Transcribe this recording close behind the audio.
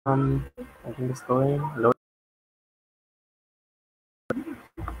I think it's going. Hello.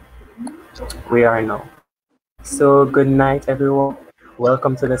 We are now. So, good night, everyone.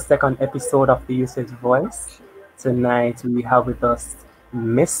 Welcome to the second episode of the Usage Voice. Tonight, we have with us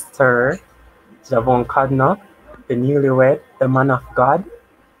Mr. Javone Codner, the newlywed, the man of God.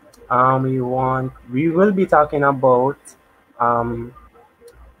 We will be talking about um,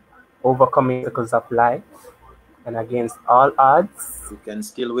 overcoming obstacles of life, and against all odds, You can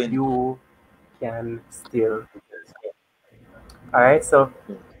still win. you can still. All right, so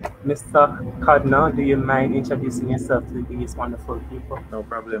Mr. Codner, do you mind introducing yourself to these wonderful people? No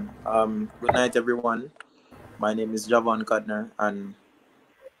problem. Good night, everyone. My name is Javone Codner, and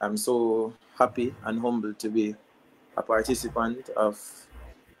I'm so happy and humbled to be a participant of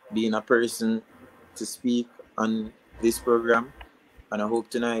being a person to speak on this program. And I hope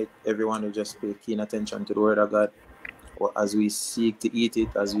tonight everyone will just pay keen attention to the Word of God, or as we seek to eat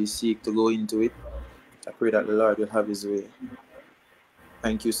it, as we seek to go into it. I pray that the Lord will have His way.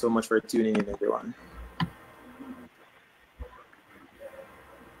 Thank you so much for tuning in, everyone.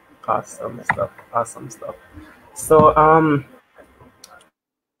 Awesome stuff. Awesome stuff. So,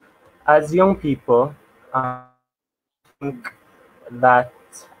 as young people, I think that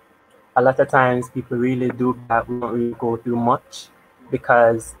a lot of times people really do that. We don't really go through much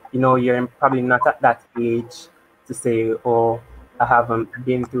because you're probably not at that age to say, "Oh, I haven't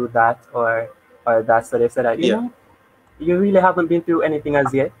been through that," or that. So they said that Yeah. you really haven't been through anything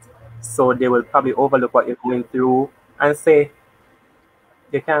as yet. So they will probably overlook what you've been through and say,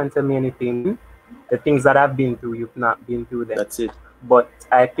 "You can't tell me anything. The things that I've been through, you've not been through them." That's it. But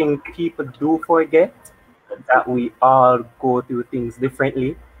I think people do forget that we all go through things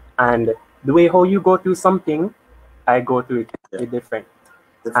differently. And the way how you go through something, I go through it Yeah. different.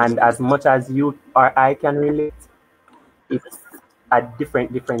 And Definitely. as much as you or I can relate, it's a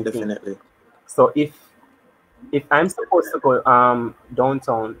different thing. Definitely. So if I'm supposed to go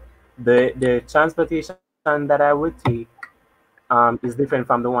downtown, the transportation that I would take is different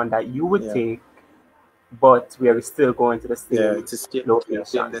from the one that you would Yeah. take, but we are still going to the Yeah. same It's a same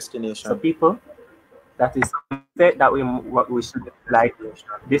location. So destination. people, that is something that we should like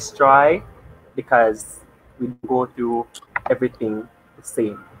destroy because we don't go through everything the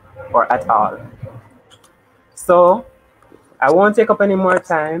same or at all. So I won't take up any more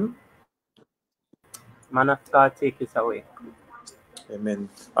time. Man of God, take it away. Amen.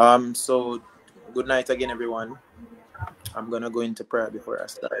 So good night again, everyone. I'm gonna go into prayer before I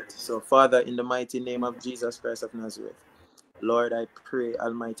start. So, Father, in the mighty name of Jesus Christ of Nazareth, Lord, I pray,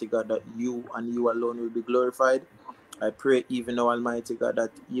 Almighty God, that you and you alone will be glorified. I pray even now, Almighty God,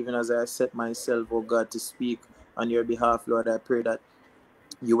 that even as I set myself, oh God, to speak on your behalf, Lord, I pray that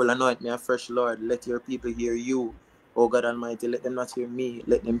you will anoint me afresh, Lord. Let your people hear you, oh God Almighty. Let them not hear me,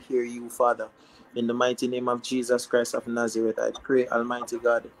 let them hear you, Father. In the mighty name of Jesus Christ of Nazareth, I pray, Almighty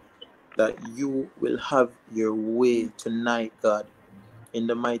God, that you will have your way tonight, God. In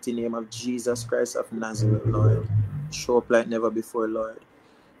the mighty name of Jesus Christ of Nazareth, Lord. Show up like never before, Lord.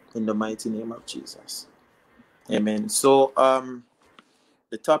 In the mighty name of Jesus. Amen. So,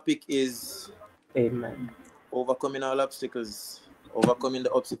 the topic is Amen. overcoming all obstacles, overcoming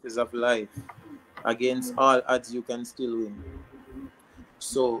the obstacles of life. Against all odds, you can still win.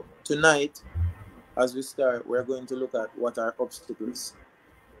 So, tonight, as we start, we're going to look at what are obstacles.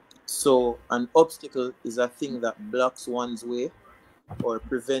 So, an obstacle is a thing that blocks one's way or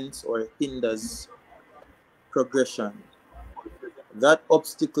prevents or hinders progression. That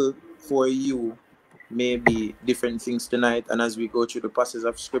obstacle for you may be different things tonight, and as we go through the passage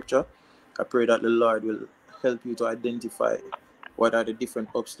of scripture, I pray that the Lord will help you to identify what are the different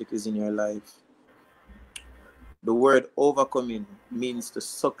obstacles in your life. The word overcoming means to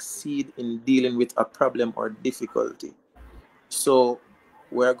succeed in dealing with a problem or difficulty. So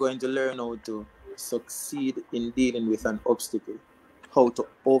we're going to learn how to succeed in dealing with an obstacle, how to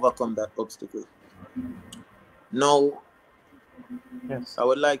overcome that obstacle. Now, Yes. I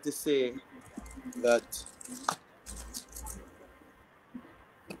would like to say that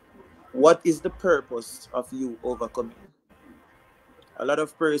what is the purpose of you overcoming? A lot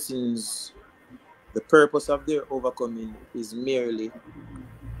of persons, the purpose of their overcoming is merely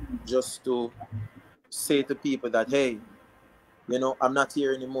just to say to people that, hey, I'm not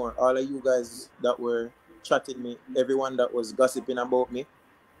here anymore. All of you guys that were chatting me, everyone that was gossiping about me,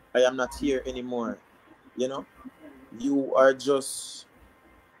 I am not here anymore. You are just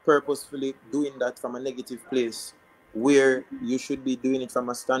purposefully doing that from a negative place where you should be doing it from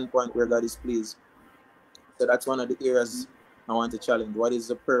a standpoint where God is pleased. So that's one of the areas I want to challenge. What is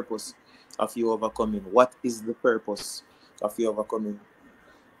the purpose of you overcoming? What is the purpose of you overcoming?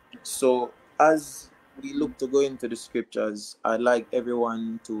 So as we look to go into the scriptures, I'd like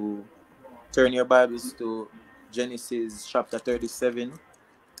everyone to turn your Bibles to Genesis chapter 37.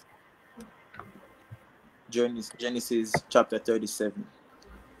 Genesis chapter 37.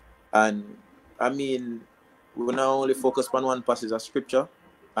 And I mean, we not only focus on one passage of scripture.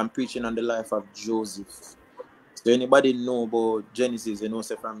 I'm preaching on the life of Joseph. So anybody know about Genesis, you know,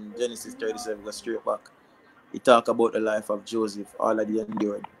 say from Genesis 37 go straight back. It talk about the life of Joseph, all of the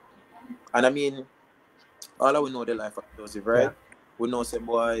endured. And I mean, all of we know the life of Joseph, right? Yeah. We know say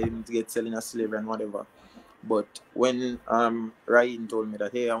boy him get selling a slavery and whatever. But when Raheen told me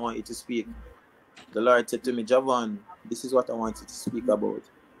that, hey, I want you to speak, the Lord said to me, Javon, this is what I want you to speak about.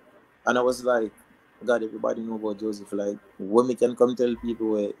 And I was like, God, everybody know about Joseph. Like, when we can come tell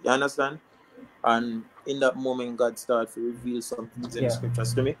people where, you understand? And in that moment, God started to reveal some things in the Yeah.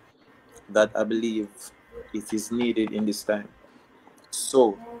 scriptures to me that I believe it is needed in this time.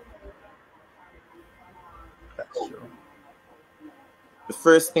 So, That's true. the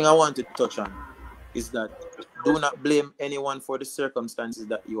first thing I want to touch on is that do not blame anyone for the circumstances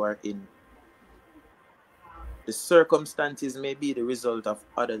that you are in. The circumstances may be the result of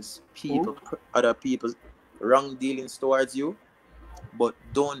Who? other people's wrong dealings towards you, but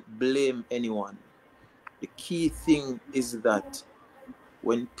don't blame anyone. The key thing is that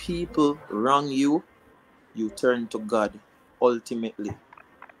when people wrong you, you turn to God ultimately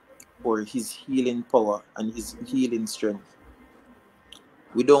for his healing power and his healing strength.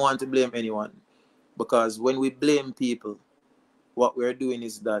 We don't want to blame anyone because when we blame people, what we're doing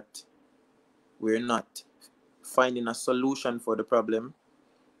is that we're not finding a solution for the problem.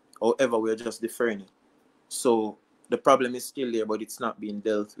 However, we're just deferring it. So the problem is still there, but it's not being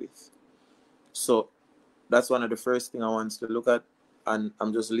dealt with. So that's one of the first things I want to look at, and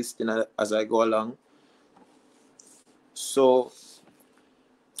I'm just listing as I go along. So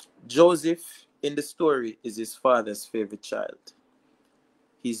Joseph in the story is his father's favorite child.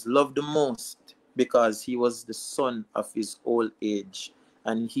 He's loved the most because he was the son of his old age,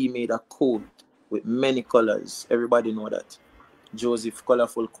 and he made a coat with many colors. Everybody know that. Joseph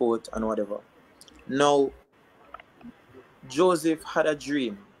colorful coat and whatever. Now, Joseph had a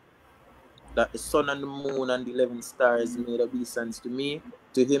dream that the sun and the moon and the 11 stars made obeisance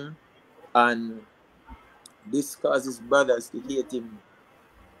to him, and this caused his brothers to hate him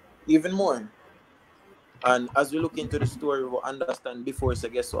even more. And as we look into the story, we'll understand before, so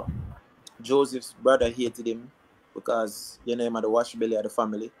guess what? Joseph's brother hated him because, you know, him had the wash belly of the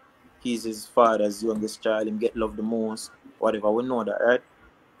family. He's his father's youngest child, him get loved the most, whatever. We know that, right?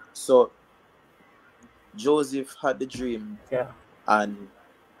 So Joseph had the dream, Yeah. and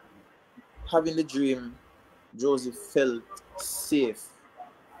having the dream, Joseph felt safe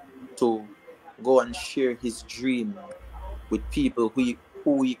to go and share his dream with people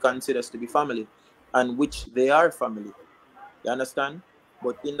who he considers to be family, and which they are family. You understand?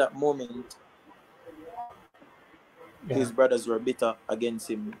 But in that moment, Yeah. his brothers were bitter against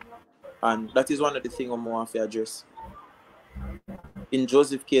him. And that is one of the things I'm want to address. In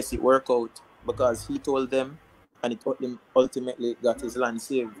Joseph's case, it worked out because he told them, and it ultimately got his land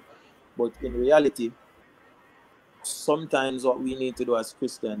saved. But in reality, sometimes what we need to do as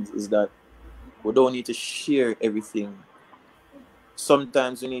Christians is that we don't need to share everything.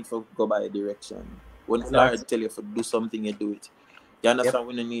 Sometimes we need to go by a direction. When the Exactly. Lord tell you to do something, you do it. You Yep. understand?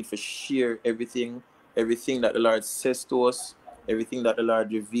 We don't need to share everything that the Lord says to us, everything that the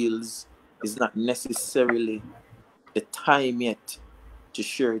Lord reveals is not necessarily the time yet to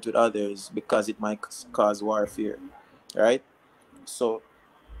share it with others because it might cause warfare. Right? So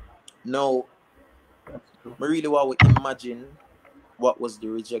now That's true. I really want to imagine what was the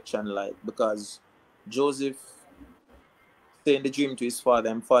rejection like, because Joseph saying the dream to his father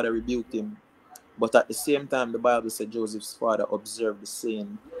and father rebuked him. But at the same time, the Bible said Joseph's father observed the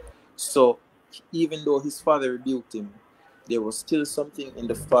saying. So even though his father rebuked him, there was still something in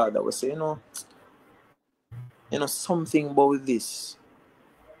the father that was saying, something about this.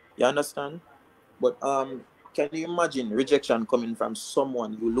 You understand? But can you imagine rejection coming from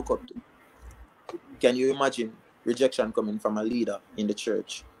someone you look up to? Can you imagine rejection coming from a leader in the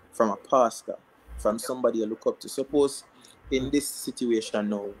church, from a pastor, from somebody you look up to? Suppose in this situation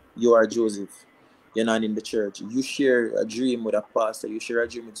now, you are Joseph, you're not in the church, you share a dream with a pastor, you share a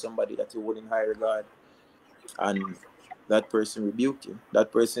dream with somebody that you wouldn't hire God, and that person rebuked you.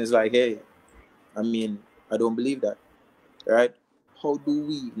 That person is like, hey, I mean, I don't believe that, right? How do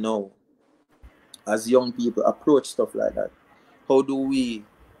we know as young people approach stuff like that? How do we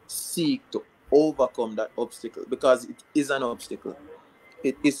seek to overcome that obstacle? Because it is an obstacle.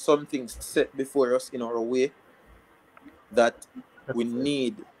 It is something set before us in our way that we That's it.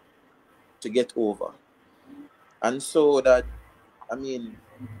 need. to get over. And so that, I mean,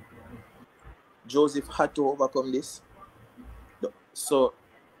 Joseph had to overcome this. So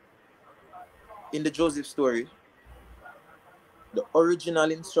in the Joseph story, the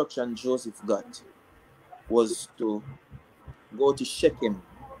original instruction Joseph got was to go to Shechem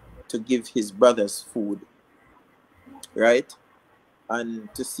to give his brothers food, right?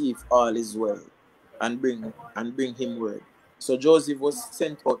 And to see if all is well, and bring him word. So Joseph was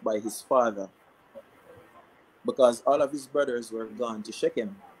sent out by his father because all of his brothers were gone to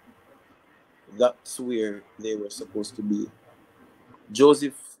Shechem. That's where they were supposed to be.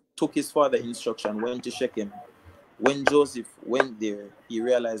 Joseph took his father's instruction, went to Shechem. When Joseph went there, he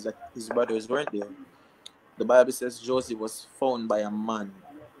realized that his brothers weren't there. The Bible says Joseph was found by a man.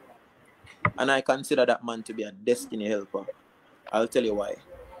 And I consider that man to be a destiny helper. I'll tell you why.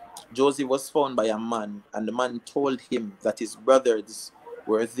 Joseph was found by a man, and the man told him that his brothers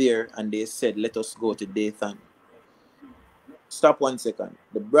were there, and they said, let us go to Dathan. Stop 1 second.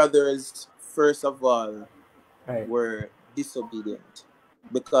 The brothers, first of all, were disobedient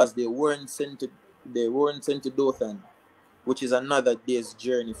because they weren't sent to Dothan, which is another day's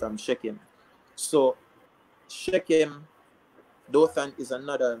journey from Shechem. So Shechem, Dothan is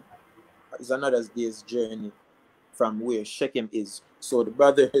another day's journey from where Shechem is. So the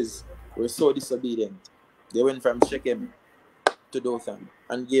brothers were so disobedient. They went from Shechem to Dothan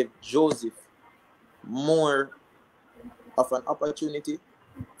and gave Joseph more of an opportunity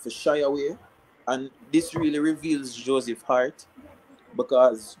to shy away. And this really reveals Joseph's heart,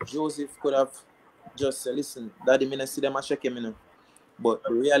 because Joseph could have just said, listen, daddy, I see them at Shechem, you know. But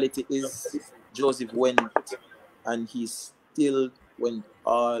the reality is Joseph went, and he still went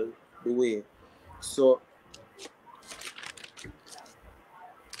all the way. So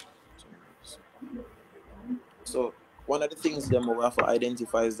one of the things that we have to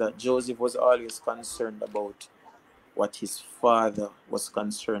identify is that Joseph was always concerned about what his father was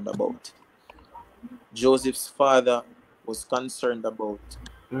concerned about. Joseph's father was concerned about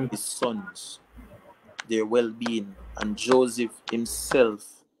his sons, their well-being, and Joseph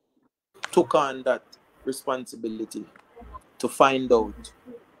himself took on that responsibility to find out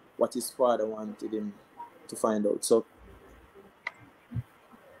what his father wanted him to find out. So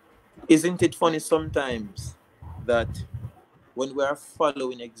isn't it funny sometimes that when we are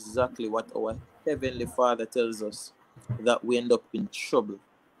following exactly what our Heavenly Father tells us, that we end up in trouble?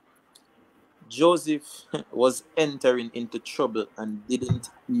 Joseph was entering into trouble and didn't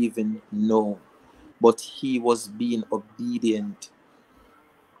even know, but he was being obedient.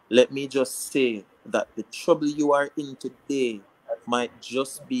 Let me just say that the trouble you are in today might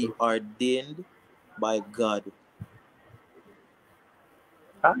just be ordained by God,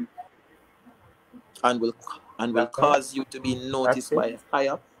 and will cause you to be noticed by a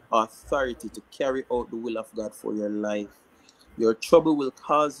higher authority to carry out the will of God for your life. Your trouble will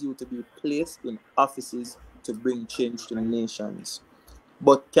cause you to be placed in offices to bring change to nations.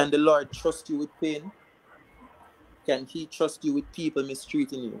 But can the Lord trust you with pain? Can He trust you with people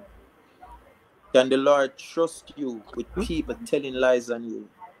mistreating you? Can the Lord trust you with people telling lies on you?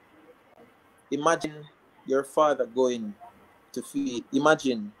 Imagine your father going to feed.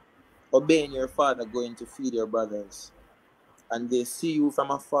 Imagine obeying your father going to feed your brothers, and they see you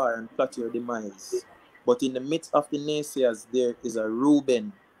from afar and plot your demise. But in the midst of the naysayers, there is a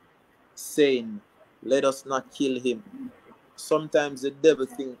Reuben saying, let us not kill him. Sometimes the devil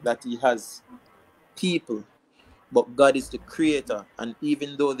thinks that he has people, but God is the creator, and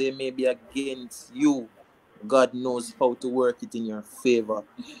even though they may be against you, God knows how to work it in your favor.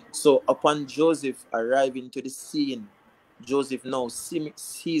 So upon Joseph arriving to the scene, Joseph now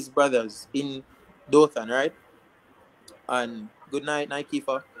sees his brothers in Dothan, right? And good night,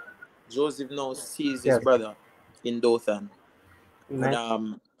 Nikefa. Joseph now sees his brother in Dothan.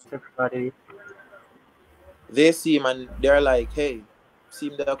 And everybody. they see him and they're like, hey, see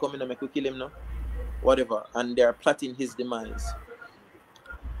him they're coming to make we kill him now? Whatever. And they're plotting his demise.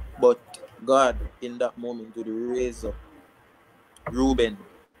 But God in that moment would raise up Reuben.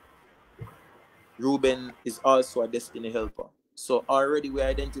 Reuben is also a destiny helper. So already we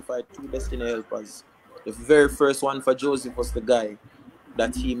identified two destiny helpers. The very first one for Joseph was the guy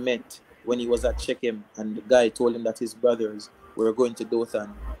that he met when he was at Shechem, and the guy told him that his brothers were going to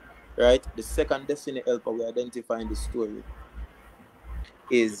Dothan. Right? The second destiny helper we identify in the story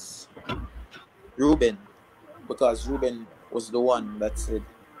is Reuben, because Reuben was the one that said,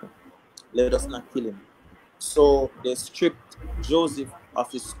 let us not kill him. So they stripped Joseph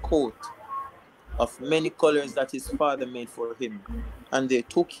of his coat of many colors that his father made for him, and they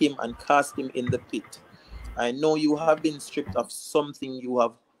took him and cast him in the pit. I know you have been stripped of something you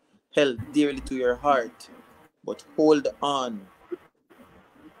have held dearly to your heart. But hold on.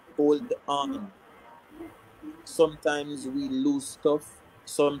 Hold on. Sometimes we lose stuff.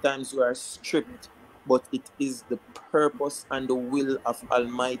 Sometimes we are stripped. But it is the purpose and the will of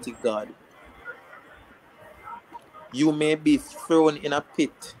Almighty God. You may be thrown in a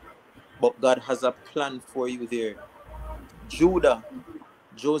pit, but God has a plan for you there. Judah,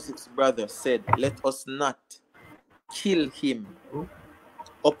 Joseph's brother, said, "Let us not kill him,"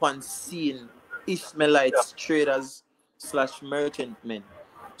 upon seeing Ishmaelites, traders / merchantmen.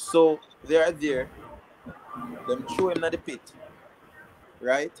 So they are there, them throw him in the pit,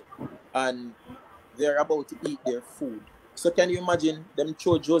 right? And they're about to eat their food. So can you imagine them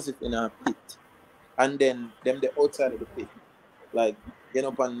throw Joseph in a pit and then them the outside of the pit, like get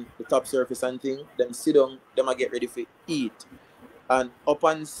up on the top surface and thing, them sit down, them a get ready for eat. And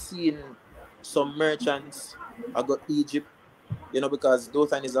upon seeing some merchants, I got Egypt, because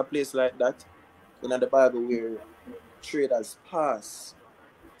Dothan is a place like that in the Bible where traders pass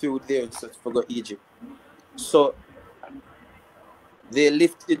through there to forgot Egypt. So they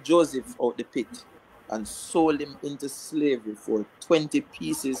lifted Joseph out the pit and sold him into slavery for 20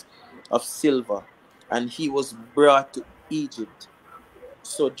 pieces of silver, and he was brought to Egypt.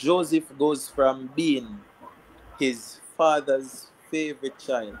 So Joseph goes from being his father's favorite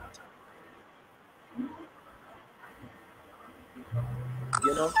child,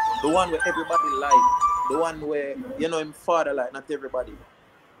 the one where everybody liked, the one where, him father like, not everybody,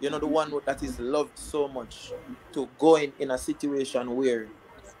 the one that is loved so much, to going in a situation where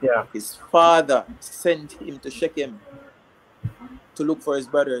his father sent him to Shechem to look for his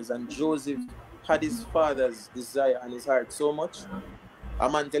brothers, and Joseph had his father's desire in his heart so much. A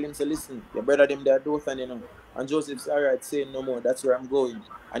man tell him, say, "Listen, your brother them there Dothan, And Joseph said, "All right, say no more. That's where I'm going.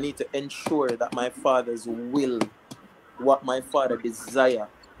 I need to ensure that my father's will, what my father desire,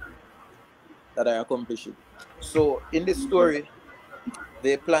 that I accomplish it." So in this story,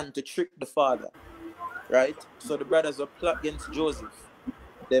 they plan to trick the father, right? So the brothers are plot against Joseph.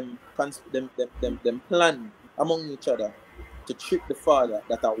 Them plan among each other to trick the father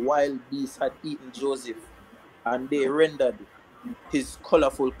that a wild beast had eaten Joseph, and they rendered his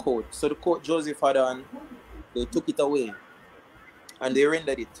colorful coat. So the coat Joseph had on, they took it away and they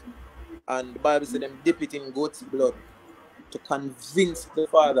rendered it. And the Bible said them dip it in goat's blood to convince the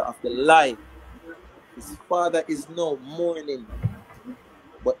father of the lie. His father is now mourning.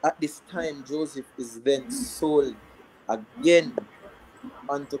 But at this time, Joseph is then sold again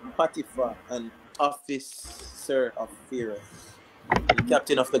unto Potiphar, an officer of Pharaoh, the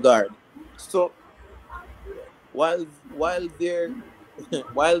captain of the guard. So while there,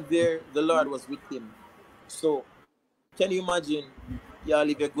 the Lord was with him. So can you imagine? You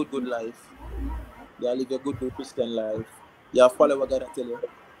live a good life. You live a good Christian life. You follow what God tell you,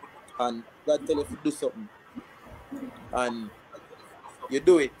 and God tell you to do something, and you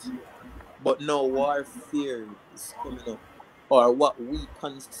do it. But no warfare is coming up, or what we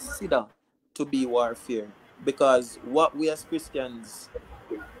consider to be warfare, because what we as Christians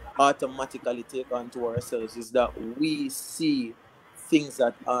automatically take onto ourselves is that we see things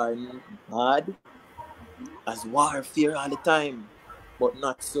that are bad as warfare all the time, but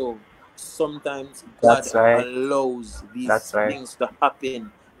not so. Sometimes God allows these things to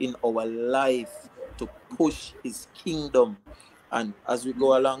happen in our life to push his kingdom. And as we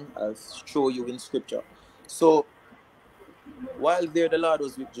go along, I'll show you in scripture. So while there, the Lord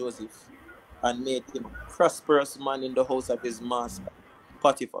was with Joseph and made him a prosperous man in the house of his master,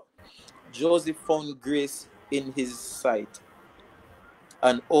 Potiphar. Joseph found grace in his sight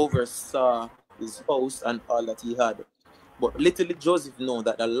and oversaw his house and all that he had. But little did Joseph know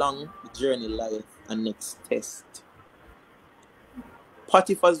that a long journey lieth a next test.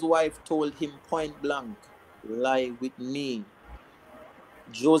 Potiphar's wife told him point blank, "Lie with me."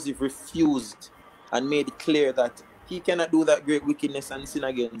 Joseph refused and made it clear that he cannot do that great wickedness and sin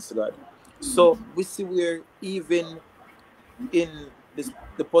against God. So we see where even in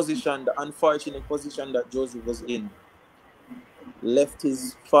the position, the unfortunate position that Joseph was in, left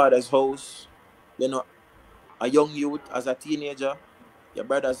his father's house, a young youth, as a teenager, your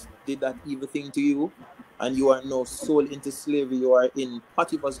brothers did that evil thing to you, and you are now sold into slavery. You are in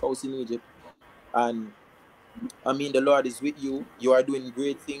Potiphar's house in Egypt, and the Lord is with you. You are doing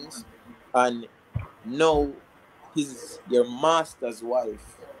great things, and now your master's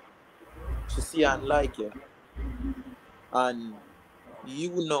wife. She see and like you, and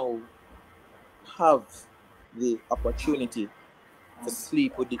you now have the opportunity to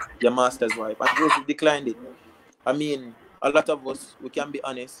sleep with your master's wife, and Joseph declined it. A lot of us, we can be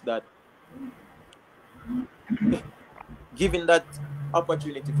honest that given that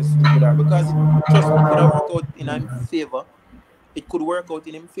opportunity to sleep with her, because trust me, it could have worked out in his favor. It could work out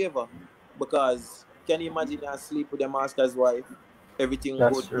in his favor, because can you imagine you sleep with the master's wife, everything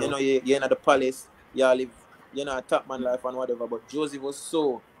That's good, you true. know, you're in the palace, you live, you know, a top man life and whatever. But Joseph was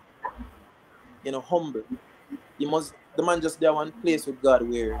so, you know, humble. The man just there one place with God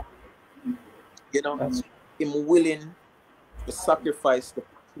where, you know, That's him willing to sacrifice the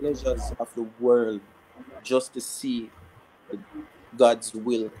pleasures of the world just to see the, God's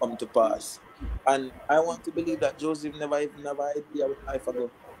will come to pass. And I want to believe that Joseph never even have an idea where life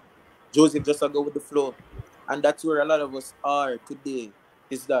ago. Joseph just a go with the flow. And that's where a lot of us are today,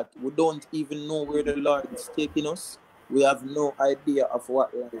 is that we don't even know where the Lord is taking us. We have no idea of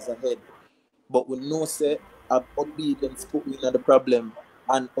what lies ahead. But we know, say, obedience put we in the problem.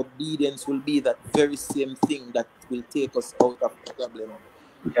 And obedience will be that very same thing that will take us out of the problem.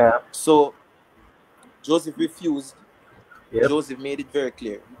 yeah. So Joseph refused. Yep. Joseph made it very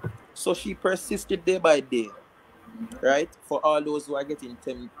clear. So she persisted day by day, right? For all those who are getting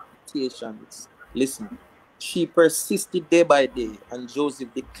temptations, listen. She persisted day by day, and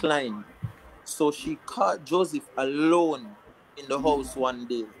Joseph declined. So she caught Joseph alone in the house one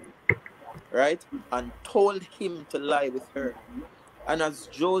day, right? And told him to lie with her. And as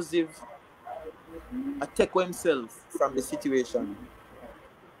Joseph attacked himself from the situation,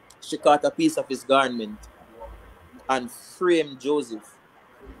 she caught a piece of his garment and framed Joseph.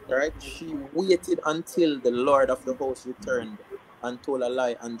 Right? She waited until the Lord of the house returned and told a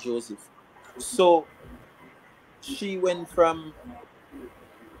lie on Joseph. So she went from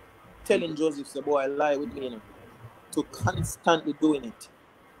telling Joseph, "Say, boy, lie with me, you know," to constantly doing it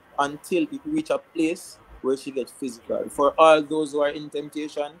until it reached a place where she gets physical. For all those who are in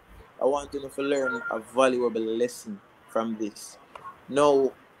temptation, I want you to learn a valuable lesson from this.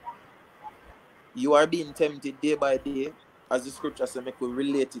 Now, you are being tempted day by day, as the scripture says, make we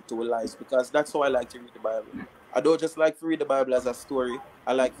relate it to our lives, because that's how I like to read the Bible. I don't just like to read the Bible as a story.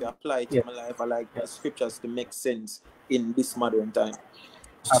 I like to apply it Yeah. in my life. I like the Yes. scriptures to make sense in this modern time.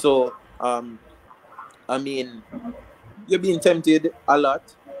 Ab- So, I mean, you're being tempted a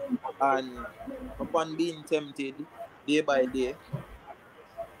lot, and upon being tempted day by day,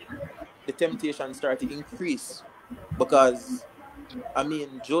 the temptation start to increase, because I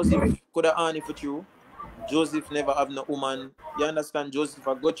mean, Joseph could have earned it for you. Joseph never have no woman. You understand? Joseph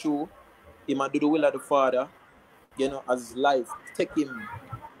I got you. He might do the will of the Father. You know, as life take him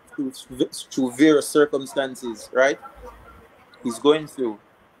through various circumstances, right? He's going through.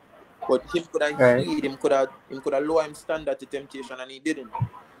 But him could have Right. heed, him could have lower him standard to temptation, and he didn't.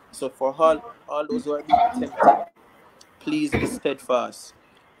 So for all those who are being tempted, please be steadfast.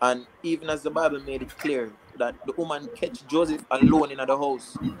 And even as the Bible made it clear that the woman catch Joseph alone in the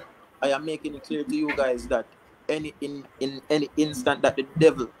house, I am making it clear to you guys that in any instant that the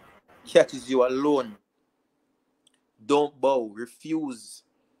devil catches you alone, don't bow, refuse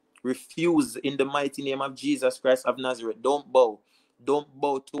in the mighty name of Jesus Christ of Nazareth. Don't bow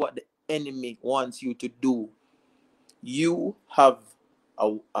to what the enemy wants you to do. You have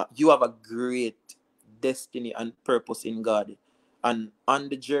a great destiny and purpose in God. And on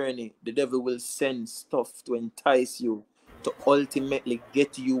the journey, the devil will send stuff to entice you, to ultimately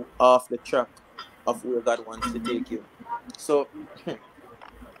get you off the track of where God wants to take you. So,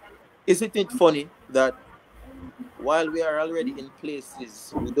 isn't it funny that while we are already in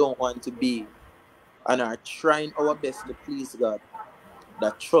places we don't want to be and are trying our best to please God,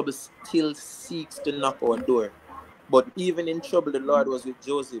 that trouble still seeks to knock our door? But even in trouble, the Lord was with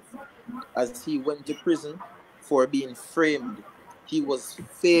Joseph. As he went to prison for being framed, he was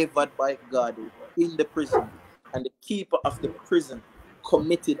favored by God in the prison. And the keeper of the prison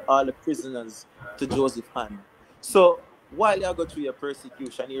committed all the prisoners to Joseph's hand. So while you go through your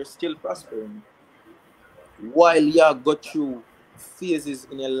persecution, you're still prospering. While you go through phases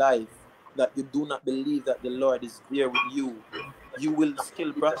in your life that you do not believe that the Lord is there with you, you will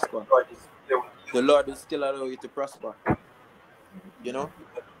still prosper. The Lord will still allow you to prosper, you know.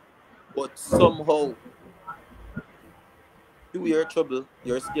 But somehow, through your trouble,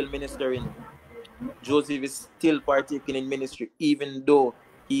 you're still ministering. Joseph is still partaking in ministry, even though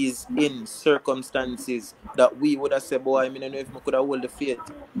he's in circumstances that we would have said, boy, I don't know if I could have held the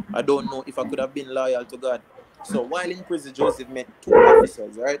faith. I don't know if I could have been loyal to God. So while in prison, Joseph met two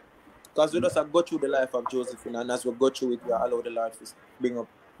officers, right? Because we just have got through the life of Joseph, and as we go through it, we allow the Lord to bring up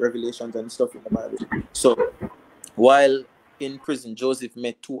revelations and stuff in the Bible. So while in prison, Joseph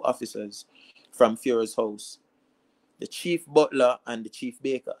met two officers from Pharaoh's house, the chief butler and the chief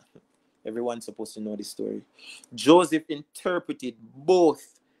baker. Everyone's supposed to know this story. Joseph interpreted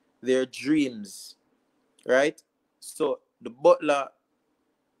both their dreams, right? So the butler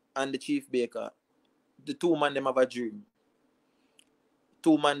and the chief baker, the two man them have a dream.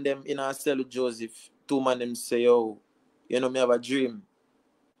 Two man them in a cell with Joseph. Two man them say, yo, you know me have a dream.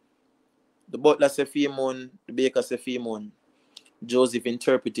 The butler say Femon, the baker say Femon. Joseph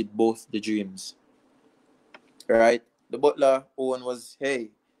interpreted both the dreams. Right? The butler own was,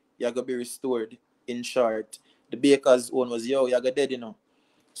 hey, you're gonna be restored. In short, the baker's own was, yo, you're gonna dead, you know.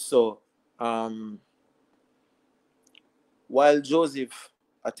 So, while Joseph,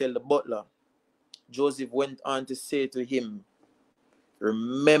 I tell the butler, Joseph went on to say to him,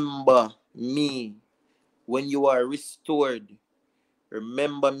 remember me when you are restored.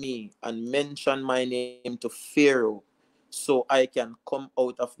 Remember me and mention my name to Pharaoh so I can come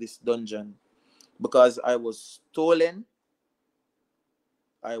out of this dungeon. Because I was stolen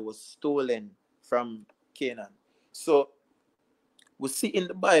from Canaan. So we see in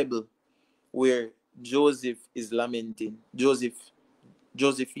the Bible where Joseph is lamenting. Joseph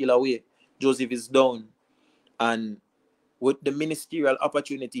feel away. Joseph is down. And with the ministerial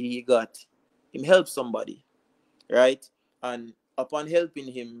opportunity he got, him help somebody. Right? And upon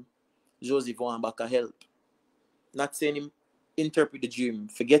helping him, Joseph want back a help. Not saying him interpret the dream,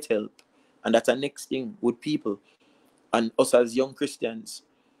 forget help. And that's the next thing with people. And us as young Christians,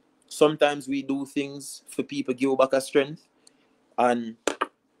 sometimes we do things for people give back a strength. And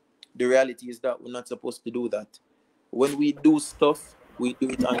the reality is that we're not supposed to do that. When we do stuff, we do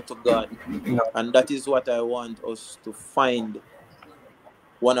it unto God. No. And that is what I want us to find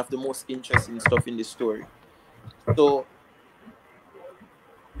one of the most interesting stuff in the story. So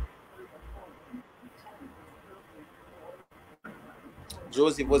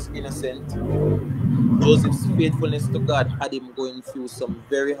Joseph was innocent. Joseph's faithfulness to God had him going through some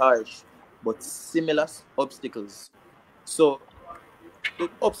very harsh but similar obstacles. So the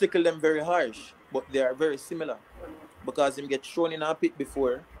obstacles them very harsh, but they are very similar. Because him get thrown in a pit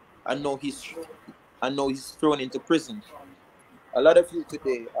before, and now he's thrown into prison. A lot of you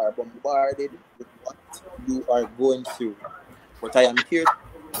today are bombarded with what you are going through. But I am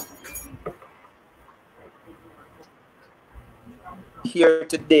here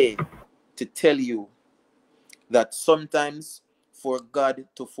today to tell you that sometimes for God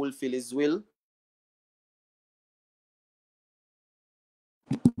to fulfill his will,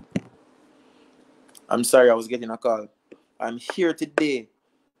 I'm sorry, I was getting a call. I'm here today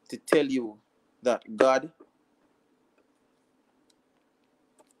to tell you that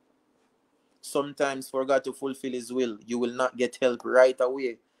sometimes for God to fulfill his will, you will not get help right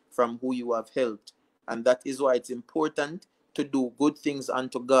away from who you have helped. And that is why it's important to do good things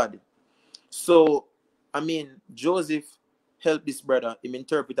unto God. So, Joseph helped this brother. Him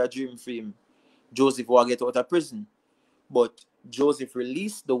interpret a dream for him. Joseph will get out of prison. But Joseph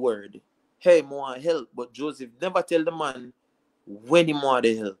released the word, hey, I want help. But Joseph never tell the man when he want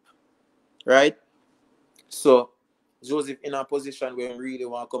the help. Right? So, Joseph in a position where he really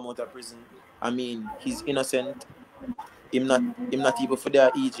want to come out of prison. He's innocent. Him not even for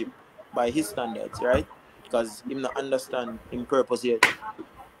their Egypt by his standards, right? Because him not understand him purpose yet.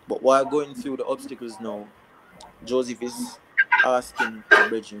 But while going through the obstacles now, Joseph is asking the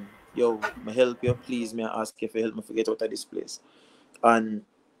brethren, yo, may help you? Please, may I ask you for help me to get out of this place? And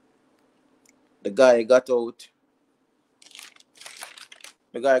the guy got out.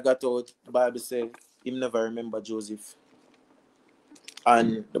 The Bible says him never remember Joseph.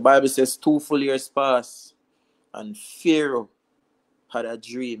 And the Bible says 2 full years passed, and Pharaoh had a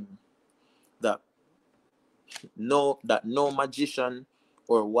dream that no magician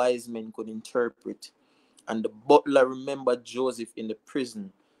or wise men could interpret. And the butler remembered Joseph in the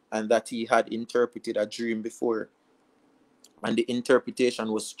prison and that he had interpreted a dream before. And the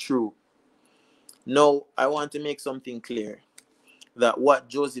interpretation was true. Now, I want to make something clear. That what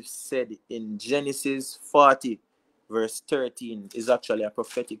Joseph said in Genesis 40, verse 13 is actually a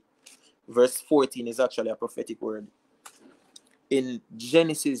prophetic. Verse 14 is actually a prophetic word. In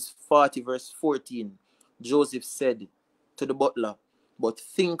Genesis 40, verse 14, Joseph said to the butler, but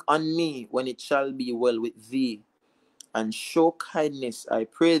think on me when it shall be well with thee, and show kindness, I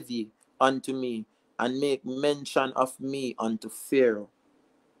pray thee, unto me, and make mention of me unto Pharaoh,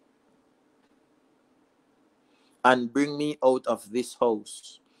 and bring me out of this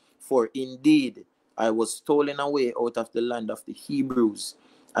house. For indeed I was stolen away out of the land of the Hebrews,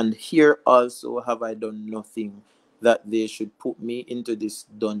 and here also have I done nothing, that they should put me into this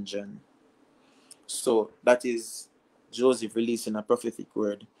dungeon. So that is Joseph releasing a prophetic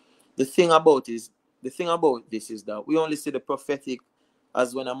word. The thing about this is that we only see the prophetic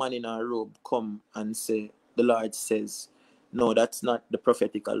as when a man in a robe come and say, the Lord says. No, that's not the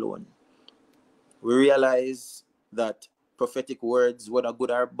prophetic alone. We realize that prophetic words, whether good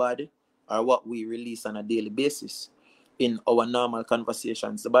or bad, are what we release on a daily basis in our normal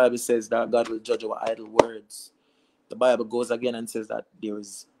conversations. The Bible says that God will judge our idle words. The Bible goes again and says that there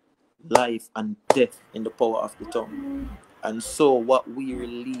is life and death in the power of the tongue. And so what we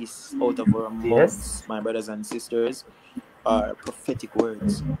release out of our Yes. mouths, my brothers and sisters, are prophetic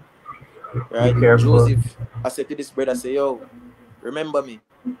words. Be Right? careful. Joseph, I said to this brother, say, yo, remember me.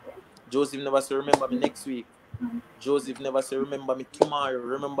 Joseph never said, remember me next week. Joseph never said, remember me tomorrow.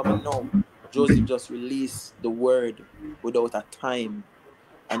 Remember me now. Joseph just released the word without a time.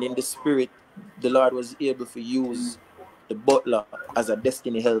 And in the spirit, the Lord was able to use the butler as a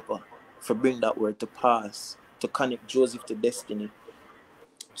destiny helper for bring that word to pass, to connect Joseph to destiny.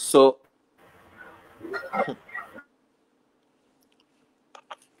 So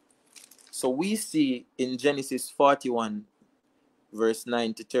we see in Genesis 41, verse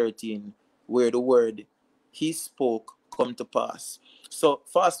 9 to 13, where the word he spoke come to pass. So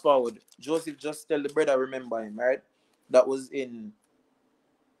fast forward, Joseph just tell the brother, remember him, right? That was in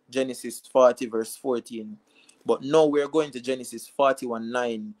Genesis 40, verse 14. But now we're going to Genesis 41,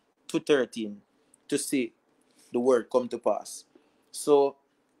 9 to 13 to see the word come to pass. So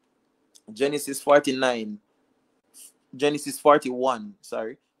Genesis 41,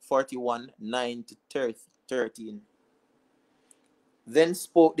 41, 9 to 13. Then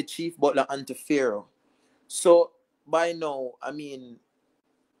spoke the chief butler unto Pharaoh. So by now, I mean,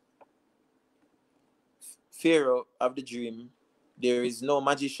 Pharaoh of the dream, there is no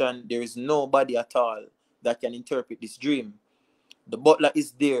magician, there is nobody at all that can interpret this dream. The butler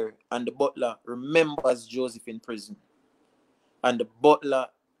is there, and the butler remembers Joseph in prison. And the butler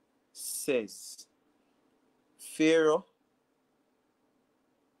says, Pharaoh,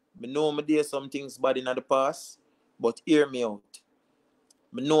 I know me there some things bad in the past, but hear me out.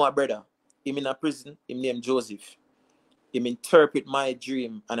 I know a brother, him in a prison, him named Joseph. Him interpret my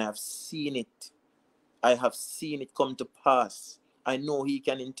dream, and I have seen it. I have seen it come to pass. I know he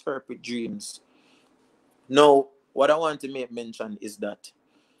can interpret dreams. Now, what I want to make mention is that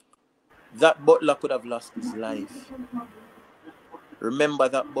butler could have lost his life. Remember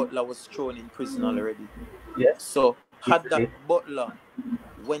that butler was thrown in prison already. Yes. So had that History. butler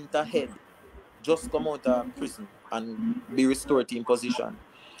went ahead, just come out of prison and be restored to in position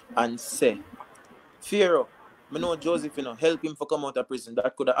and say, Pharaoh, I know Joseph, help him for come out of prison.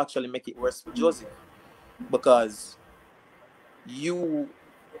 That could actually make it worse for Joseph. Because you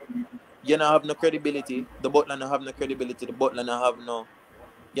don't have no credibility, the butler don't have no credibility, the butler don't have no,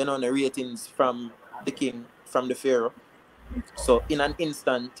 no ratings from the king, from the Pharaoh. So in an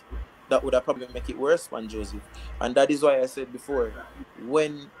instant, that would have probably make it worse for Joseph. And that is why I said before,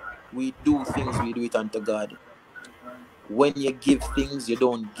 when we do things, we do it unto God. When you give things, you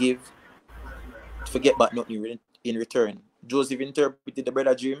don't give, forget about nothing in return. Joseph interpreted the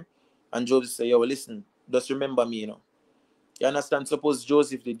brother dream, and Joseph said, yo, listen, just remember me, You understand? Suppose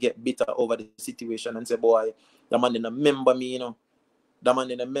Joseph did get bitter over the situation and say, boy, the man didn't remember me, The man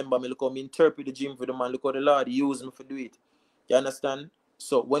didn't remember me. Look how me interpret the dream for the man. Look how the Lord used me to do it. You understand?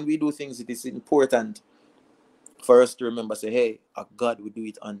 So when we do things, it is important for us to remember, say, hey, a God will do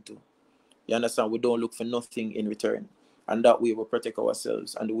it unto. You understand? We don't look for nothing in return. And that way we protect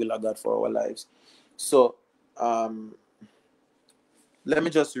ourselves and the will of God for our lives. So let me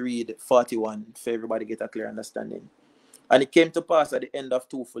just read 41 for everybody get a clear understanding. And it came to pass at the end of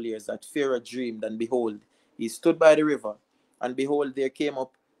 2 full years that Pharaoh dreamed, and behold, he stood by the river, and behold, there came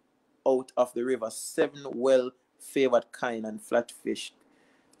up out of the river 7 well-favored kine and flat fish,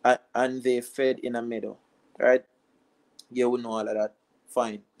 and they fed in a meadow. Right? You will know all of that.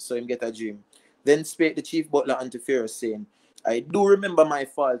 Fine. So him get a dream. Then spake the chief butler unto Pharaoh, saying, I do remember my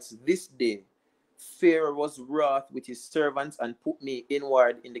faults this day. Pharaoh was wroth with his servants and put me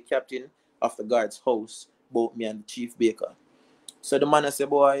inward in the captain of the guard's house, both me and the chief baker. So the man said,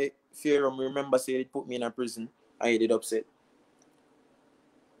 boy, Pharaoh, remember, say he put me in a prison. And he did upset.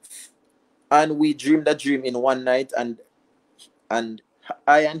 And we dreamed a dream in one night, and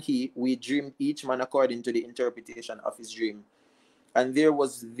I and he, we dreamed each man according to the interpretation of his dream. And there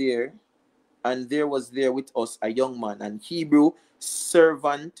was there with us a young man, an Hebrew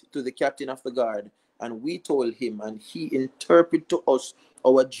servant to the captain of the guard. And we told him, and he interpreted to us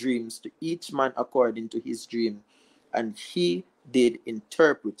our dreams, to each man according to his dream. And he did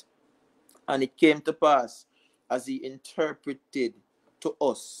interpret. And it came to pass, as he interpreted to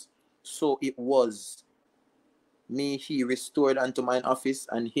us, so it was. Me he restored unto mine office,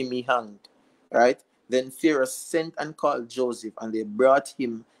 and him he hanged. Right? Then Pharaoh sent and called Joseph, and they brought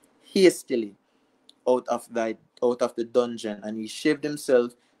him hastily out of the dungeon, and he shaved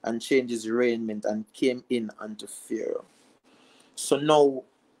himself and changed his raiment and came in unto Pharaoh. So now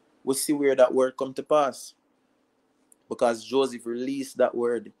we see where that word come to pass, because Joseph released that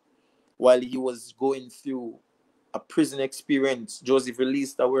word while he was going through a prison experience. Joseph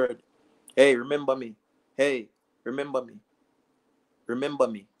released that word. Hey, remember me. Hey, remember me. Remember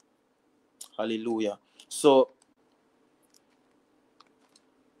me. Hallelujah. So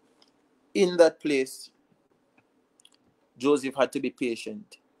in that place, Joseph had to be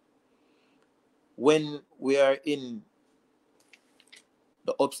patient. When we are in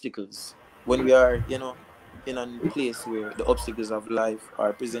the obstacles, when we are, in a place where the obstacles of life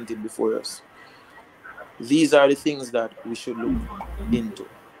are presented before us, these are the things that we should look into.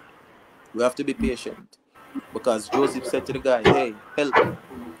 We have to be patient, because Joseph said to the guy, hey, help me.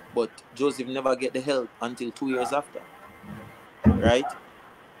 But Joseph never get the help until 2 years after, right?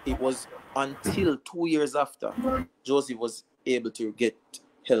 It was until 2 years after Joseph was able to get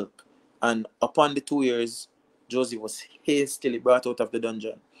help. And upon the 2 years, Joseph was hastily brought out of the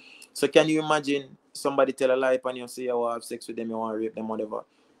dungeon. So can you imagine somebody tell a lie and you say you want to have sex with them, you want to rape them, whatever.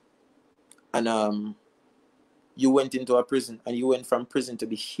 And you went into a prison, and you went from prison to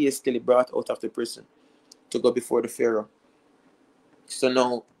be hastily brought out of the prison to go before the Pharaoh. So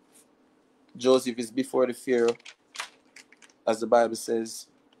now Joseph is before the Pharaoh, as the Bible says.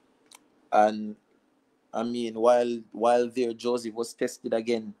 And I mean, while there, Joseph was tested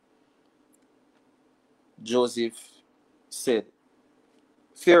again. Joseph said,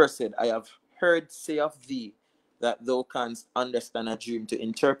 Pharaoh said, I have heard say of thee that thou canst understand a dream to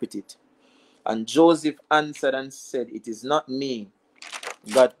interpret it. And Joseph answered and said, it is not me.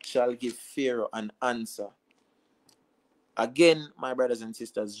 God shall give Pharaoh an answer. Again, my brothers and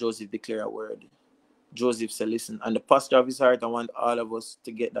sisters, Joseph declared a word. Joseph said, listen, and the posture of his heart, I want all of us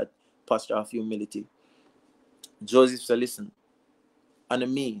to get that posture of humility. Joseph said, listen,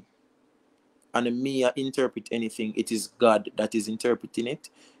 and me I interpret anything, it is God that is interpreting it.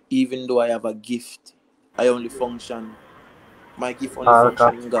 Even though I have a gift, my gift only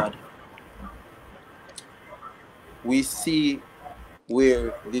function in God. We see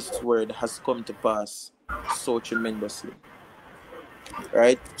where this word has come to pass so tremendously.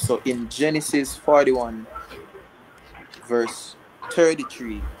 Right? So in Genesis 41, verse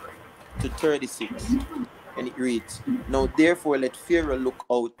 33 to 36, and it reads, now therefore let Pharaoh look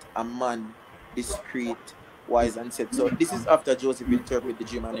out a man discreet, wise, and said. So this is after Joseph interpreted the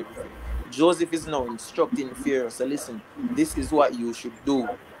dream and everything. Joseph is now instructing Pharaoh, so listen, this is what you should do,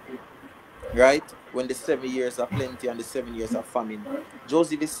 right? When the 7 years are plenty and the 7 years are famine.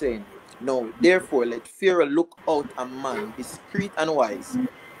 Joseph is saying, no, therefore let Pharaoh look out a man discreet and wise,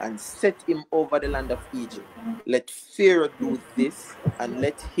 and set him over the land of Egypt. Let Pharaoh do this, and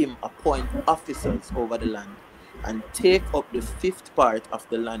let him appoint officers over the land, and take up the 5th part of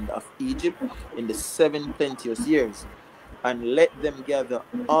the land of Egypt in the 7 plenteous years, and let them gather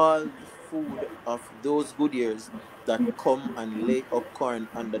all the food of those good years that come, and lay up corn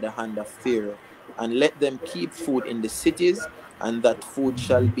under the hand of Pharaoh, and let them keep food in the cities, and that food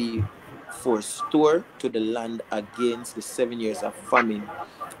shall be for store to the land against the 7 years of famine,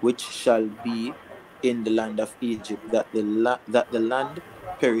 which shall be in the land of Egypt, that the land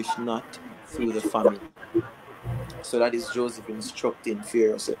perish not through the famine. So that is Joseph instructing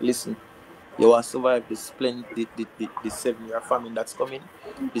Pharaoh. So listen, you want to survive the 7 year famine that's coming.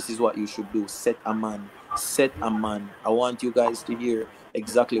 This is what you should do. Set a man. Set a man. I want you guys to hear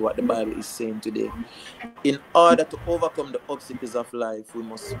exactly what the Bible is saying today. In order to overcome the obstacles of life, we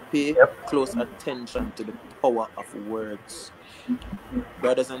must pay close attention to the power of words.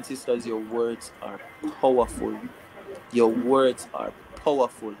 Brothers and sisters, your words are powerful. Your words are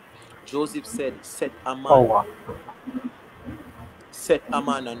powerful. Joseph said, set a man. Set a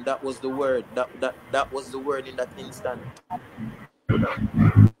man, and that was the word. That was the word in that instant.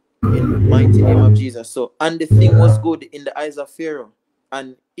 In the mighty name of Jesus. So, and the thing was good in the eyes of Pharaoh,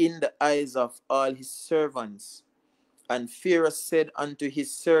 and in the eyes of all his servants. And Pharaoh said unto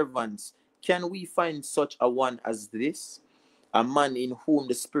his servants, can we find such a one as this, a man in whom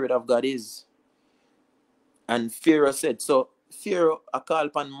the Spirit of God is? And Pharaoh said, so Pharaoh I call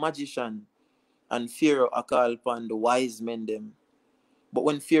upon magician, and Pharaoh I call upon the wise men them. But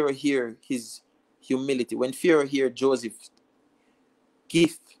when Pharaoh hear his humility, when Pharaoh hear Joseph's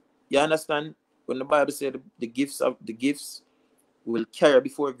gift, you understand? When the Bible said the gifts will carry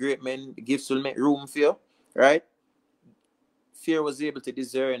before great men, the gifts will make room for you, right? Pharaoh was able to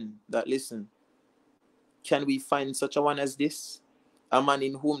discern that, listen, can we find such a one as this, a man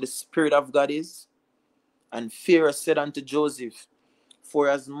in whom the Spirit of God is? And Pharaoh said unto Joseph, for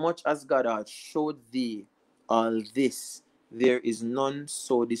as much as God hath showed thee all this, there is none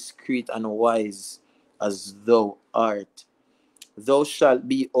so discreet and wise as thou art. Thou shalt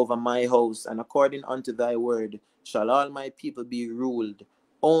be over my house, and according unto thy word shall all my people be ruled.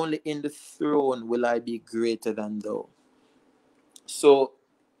 Only in the throne will I be greater than thou. So,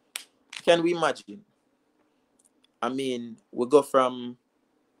 can we imagine? I mean, we go from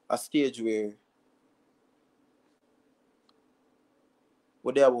a stage where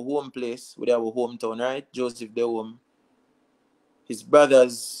they have a home place, we have a hometown, right? Joseph, the home. His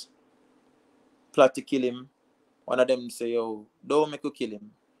brothers plot to kill him. One of them say, yo, don't make you kill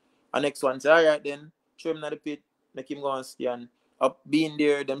him. And next one say, all right then, throw him in the pit, make him go and stay. And up being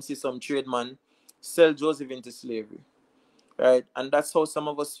there, them see some tradesman sell Joseph into slavery. Right? And that's how some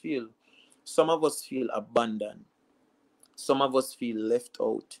of us feel. Some of us feel abandoned. Some of us feel left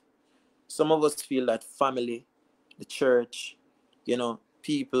out. Some of us feel that family, the church,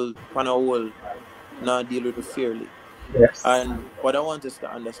 people on a whole now deal with it fairly. Yes. And what I want us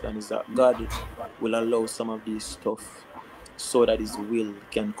to understand is that God will allow some of these stuff so that his will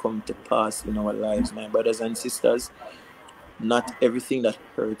can come to pass in our lives, my brothers and sisters. Not everything that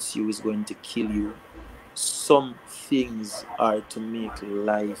hurts you is going to kill you. Some things are to make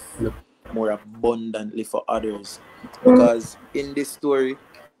life more abundantly for others. Because in this story,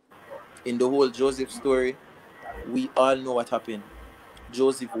 in the whole Joseph story, we all know what happened.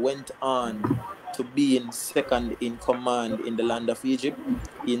 Joseph went on to be in second in command in the land of Egypt.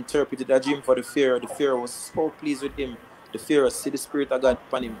 He interpreted a dream for the Pharaoh. The Pharaoh was so pleased with him. The Pharaoh see the Spirit of God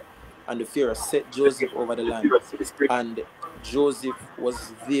upon him. And the Pharaoh set Joseph over the land. And Joseph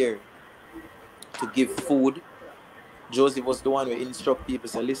was there to give food. Joseph was the one who instruct people,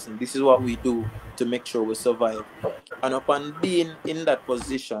 say, listen, this is what we do to make sure we survive. And upon being in that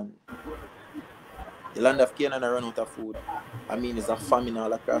position, the land of Canaan run out of food. I mean, it's a famine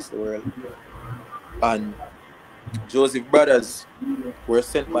all across the world. And Joseph's brothers were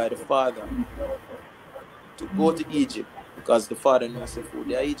sent by the father to go to Egypt because the father knows the food.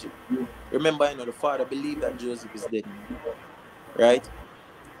 They are Egypt. Remember, the father believed that Joseph is dead now. Right?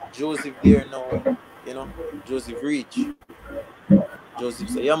 Joseph there now, Joseph reach. Joseph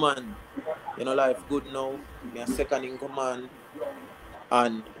say, yeah man, life good now. Me a second in command.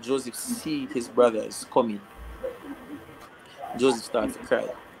 And Joseph see his brothers coming. Joseph starts to cry.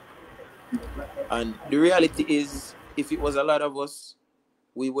 And the reality is, if it was a lot of us,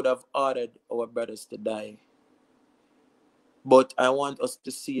 we would have ordered our brothers to die. But I want us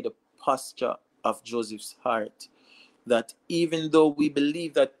to see the posture of Joseph's heart, that even though we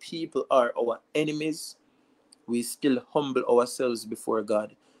believe that people are our enemies, we still humble ourselves before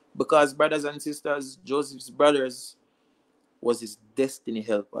God. Because, brothers and sisters, Joseph's brothers was his destiny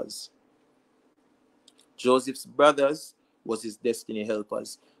helpers. Joseph's brothers was his destiny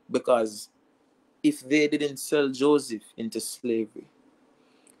helpers. Because if they didn't sell Joseph into slavery,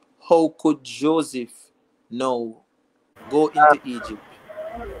 how could Joseph now go into Egypt,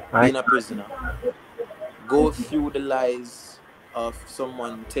 being a prisoner, go through the lies of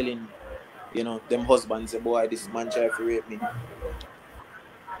someone telling, them husbands, boy, this man tried to rape me.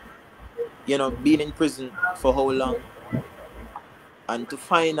 Being in prison for how long? And to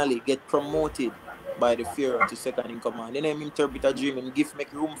finally get promoted by the Pharaoh to second in command. Then him interpret a dream, him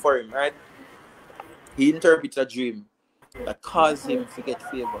make room for him, right? He interprets a dream that caused him to get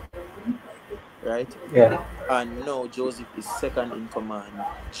favor. Right? Yeah. And now Joseph is second in command.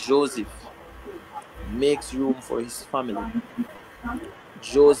 Joseph makes room for his family.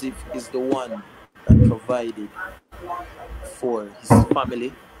 Joseph is the one that provided for his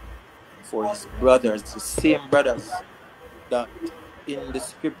family, for his brothers, the same brothers that in the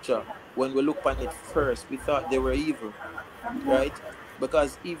scripture, when we look on it first, we thought they were evil, right?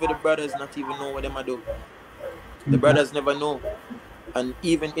 Because even the brothers not even know what they might do. The brothers never know. And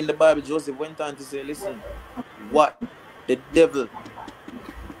even in the Bible, Joseph went on to say, listen, what the devil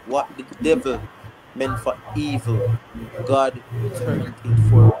meant for evil, God turned it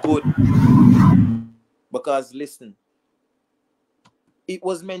for good. Because listen, it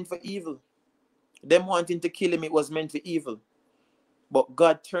was meant for evil. Them wanting to kill him, it was meant for evil. But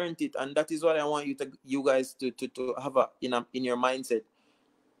God turned it, and that is what I want you guys to have in your mindset.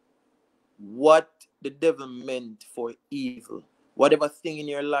 What the devil meant for evil, whatever thing in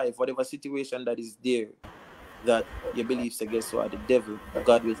your life, whatever situation that is there, that you believe, so guess what? The devil,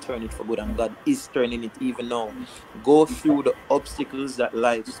 God will turn it for good, and God is turning it even now. Go through the obstacles that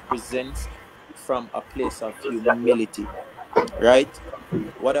life presents from a place of humility, right?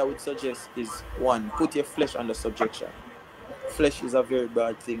 What I would suggest is, one, put your flesh under subjection. Flesh is a very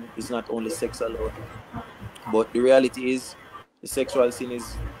bad thing. It's not only sex alone, but the reality is, the sexual sin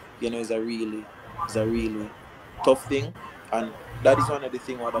is, is a really tough thing, and that is one of the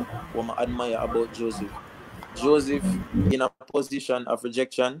things what I admire about Joseph. Joseph, in a position of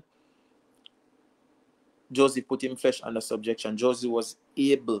rejection, Joseph put him flesh under subjection. Joseph was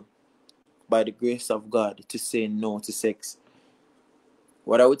able, by the grace of God, to say no to sex.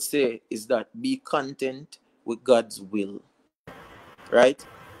 What I would say is that be content with God's will, right?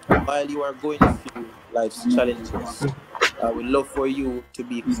 While you are going through life's challenges, I would love for you to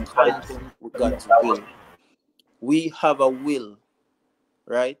be content with God's will. We have a will,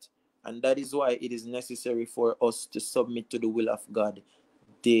 right? And that is why it is necessary for us to submit to the will of God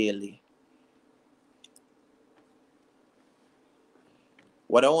daily.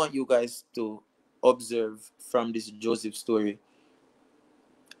 What I want you guys to observe from this Joseph story,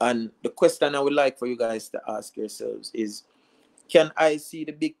 and the question I would like for you guys to ask yourselves is, can I see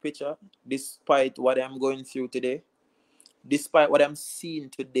the big picture despite what I'm going through today? Despite what I'm seeing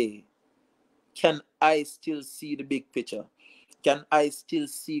today, can I still see the big picture? Can I still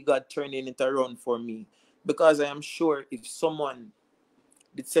see God turning it around for me? Because I am sure if someone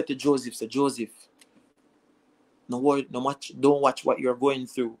did say to Joseph, say, Joseph, no worry, no much, don't watch what you're going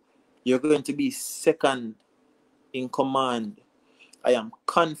through. You're going to be second in command. I am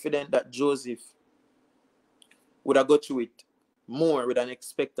confident that Joseph would have got through it more with an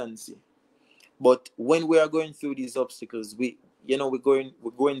expectancy. But when we are going through these obstacles, we're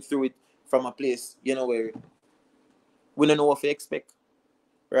going through it from a place, where we don't know what to expect,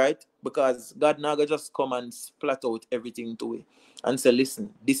 right? Because God now just come and splat out everything to it and say,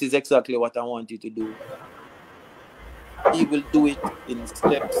 listen, this is exactly what I want you to do. He will do it in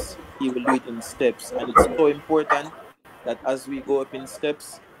steps. He will do it in steps. And it's so important that as we go up in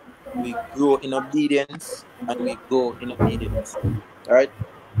steps, we grow in obedience and we go in obedience. All right.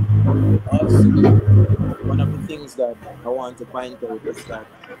 Also, one of the things that I want to point out is that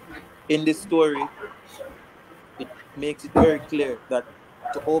in this story, it makes it very clear that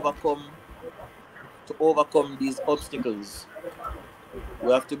to overcome these obstacles,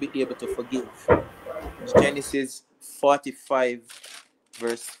 we have to be able to forgive. Genesis 45,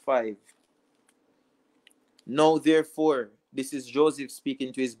 verse 5. Now therefore, this is Joseph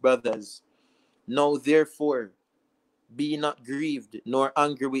speaking to his brothers. Now therefore, be not grieved, nor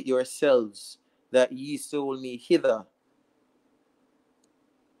angry with yourselves, that ye sold me hither.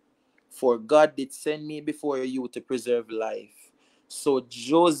 For God did send me before you to preserve life. So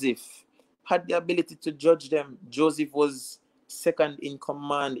Joseph had the ability to judge them. Joseph was second in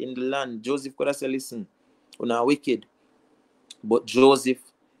command in the land. Joseph could have said, listen, we're not wicked. But Joseph,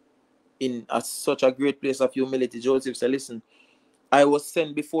 in such a great place of humility, Joseph said, listen, I was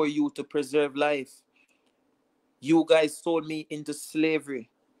sent before you to preserve life. You guys sold me into slavery.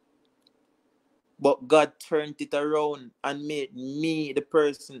 But God turned it around and made me the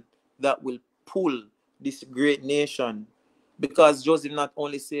person that will pull this great nation. Because Joseph not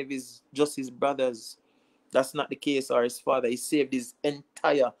only saved just his brothers, that's not the case, or his father. He saved his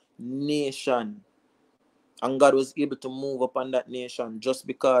entire nation. And God was able to move upon that nation just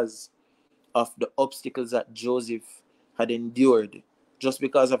because of the obstacles that Joseph had endured. Just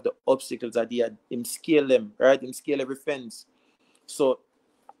because of the obstacles that him scale them, right? Him scale every fence. So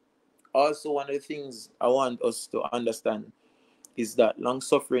also one of the things I want us to understand is that long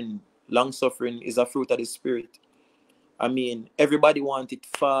suffering is a fruit of the spirit. I mean, everybody wants it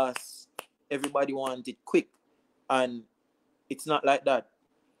fast, everybody wants it quick, and it's not like that.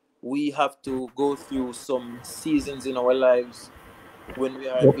 We have to go through some seasons in our lives when we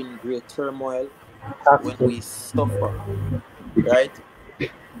are Yep. in great turmoil, Have when to. we suffer, right?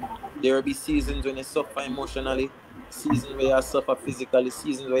 There will be seasons when you suffer emotionally, seasons where you suffer physically,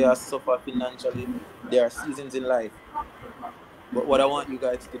 seasons where you suffer financially. There are seasons in life. But what I want you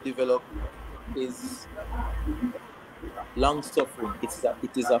guys to develop is long suffering.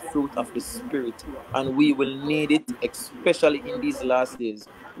 It is a fruit of the spirit, and we will need it, especially in these last days.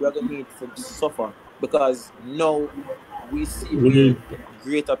 We are going to need to suffer because now we see where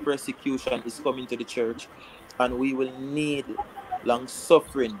greater persecution is coming to the church, and we will need long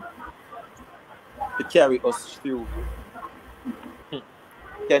suffering to carry us through.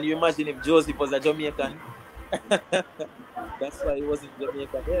 Can you imagine if Joseph was a Jamaican? That's why he wasn't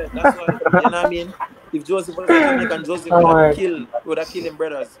Jamaican. Yeah, that's why, you know what I mean? If Joseph was a Jamaican, Joseph Oh my. would have killed him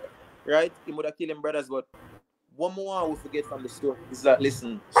brothers. Right? He would have killed him brothers. But one more we forget from the story is that,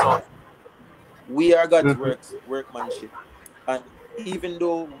 listen, we are God's workmanship. And even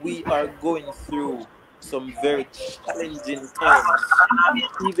though we are going through some very challenging times,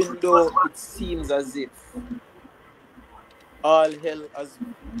 even though it seems as if all hell has,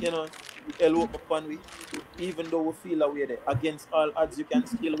 hell woke upon we, even though we feel away there, against all odds, you can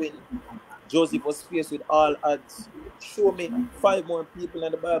still win. Joseph was faced with all odds. Show me 5 more people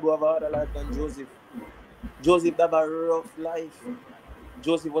in the Bible who have a harder life than Joseph. Joseph had a rough life.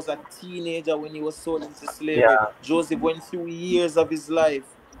 Joseph was a teenager when he was sold into slavery. Yeah. Joseph went through years of his life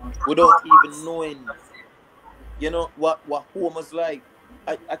without even knowing, what home was like.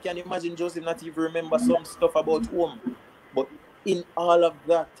 I can imagine Joseph not even remember some stuff about home. But in all of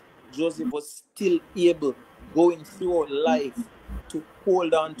that, Joseph was still able, going through life, to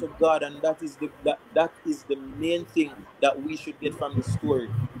hold on to God. And that is the main thing that we should get from the story.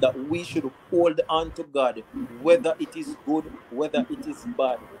 That we should hold on to God, whether it is good, whether it is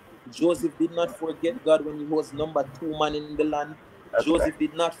bad. Joseph did not forget God when he was number 2 man in the land. That's right. Joseph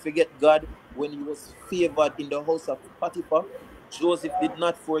did not forget God when he was favored in the house of Potiphar. Joseph did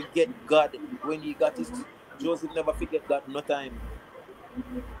not forget God when he got his. Joseph never forget God no time.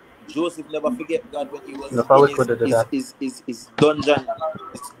 Joseph never forget God when he was No, how in we could do his that. his his, his dungeon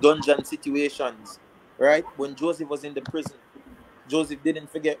his dungeon situations. Right? When Joseph was in the prison, Joseph didn't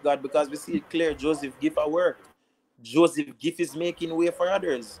forget God, because we see it clear. Joseph give a work. Joseph gift is making way for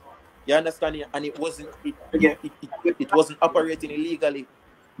others. You understand? And it wasn't operating illegally.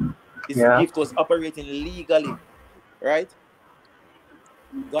 His Yeah. gift was operating legally, right?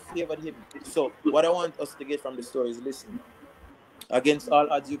 God favored him. So what I want us to get from the story is, listen, against all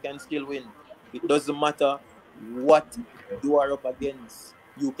odds, you can still win. It doesn't matter what you are up against,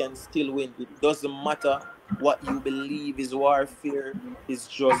 you can still win. It doesn't matter what you believe is warfare, it's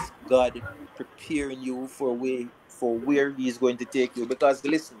just God preparing you for where He is going to take you. Because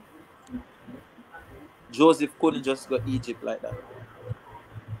listen, Joseph couldn't just go Egypt like that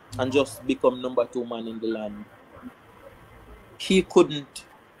and just become number 2 man in the land. He couldn't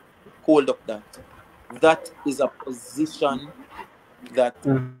hold up that. That is a position that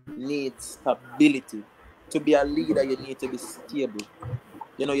Mm. needs stability. To be a leader, you need to be stable.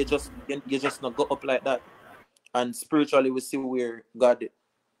 You just not go up like that. And spiritually, we see where God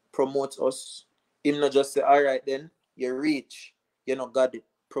promotes us. Him not just say, all right, then you reach. God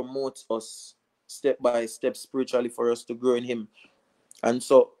promotes us step by step spiritually for us to grow in Him. And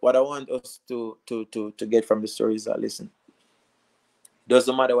so, what I want us to get from the story is that, listen, it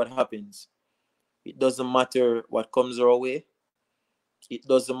doesn't matter what happens. It doesn't matter what comes our way. It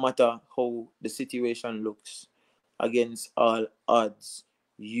doesn't matter how the situation looks. Against all odds,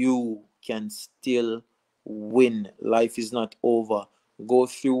 you can still win. Life is not over. Go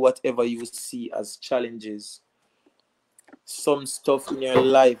through whatever you see as challenges. Some stuff in your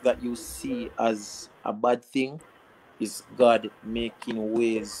life that you see as a bad thing is God making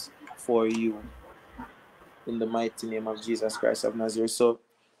ways for you, in the mighty name of Jesus Christ of Nazareth. So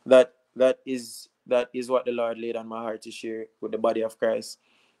that is what the Lord laid on my heart to share with the body of Christ.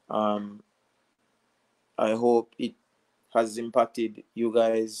 I hope it has impacted you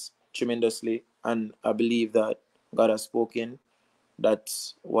guys tremendously, and I believe that God has spoken.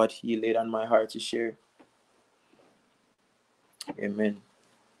 That's what He laid on my heart to share. Amen.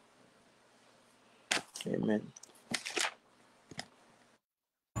 Amen.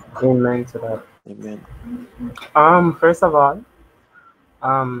 Amen to that. Amen. First of all,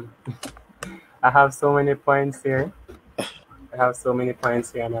 um, I have so many points here.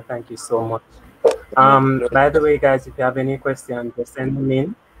 And I thank you so much. Amen. By the way, guys, if you have any questions, just send them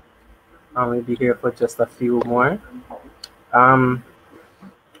in. We'll be here for just a few more. Um,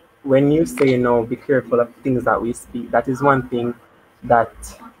 when you say be careful of things that we speak, that is one thing that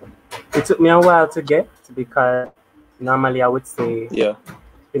it took me a while to get, because normally I would say, Yeah.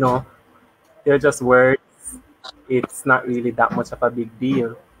 they're just words. It's not really that much of a big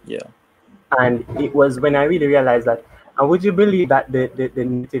deal. Yeah. And it was when I really realized that, and would you believe that the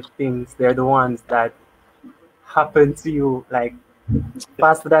negative things, they're the ones that happen to you like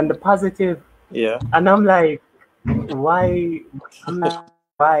faster than the positive. Yeah. And I'm like, why? I'm like,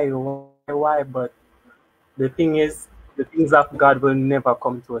 why? But the thing is, the things of God will never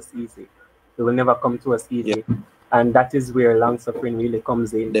come to us easy. They will never come to us Yeah. easy. And that is where long suffering really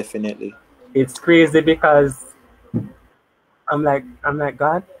comes in. Definitely. It's crazy because I'm like,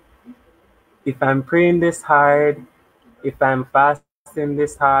 God, if I'm praying this hard, if I'm fasting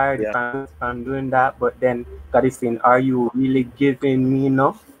this hard, Yeah. if I'm doing that, but then God is saying, are you really giving me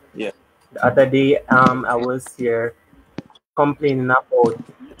enough? Yeah. The other day, I was here complaining about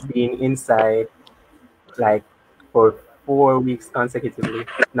being inside like for 4 weeks consecutively,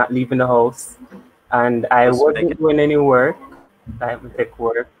 not leaving the house, and I Just make wasn't it. doing any work. I had to take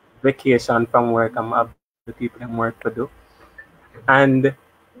work, vacation from work. I'm up the people in work to do, and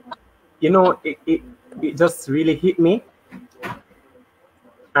it just really hit me,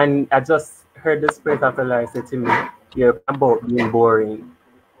 and I just heard the spirit of the Lord say to me, "You're about being boring,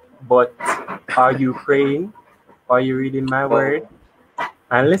 but are you praying? Are you reading my word?" Oh.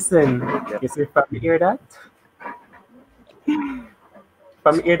 And listen, Yeah. you see, probably hear that.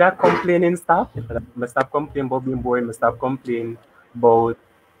 from here that complaining stop, I stop complaining about being boring, I stop complaining about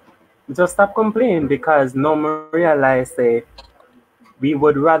just stop complaining because now I realize we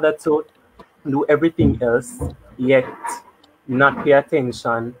would rather to do everything else yet not pay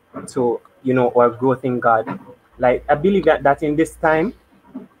attention to our growth in God. Like I believe that in this time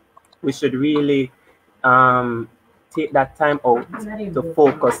we should really um take that time out to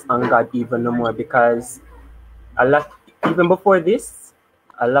focus on God even no more because a lot even before this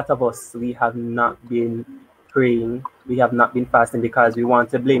a lot of us we have not been praying, we have not been fasting because we want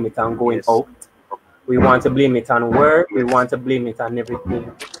to blame it on going Yes. out, we want to blame it on work, we want to blame it on everything.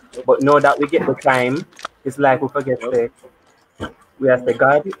 But now that we get the time, it's like we forget Yep. to we ask the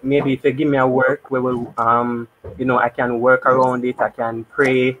God, maybe if you give me a work where will I can work around it, I can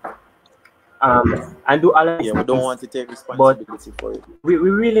pray, and do all of these Yeah, we don't things. want to take But responsibility for it. we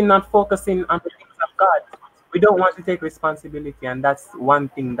really not focusing on the things of God. We don't want to take responsibility, and that's one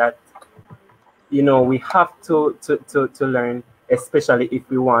thing that we have to learn, especially if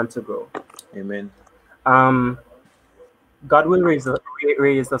we want to grow. Amen. Um, God will raise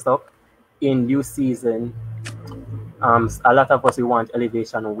us up in due season. A lot of us we want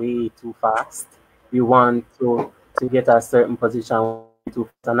elevation way too fast. We want to get a certain position way too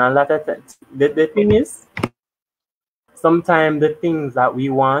fast, and a lot of times the thing is, sometimes the things that we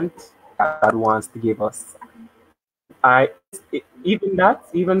want, God wants to give us.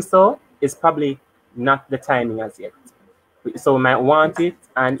 Even so, it's probably not the timing as yet. So we might want it,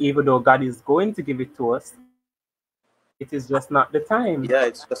 and even though God is going to give it to us, it is just not the time. Yeah,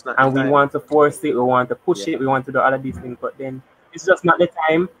 it's just not the And we time. want to force it, we want to push Yeah. it, we want to do all of these things, but then it's just not the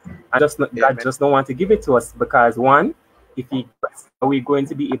time. And God Amen. just don't want to give it to us because one, if He are we going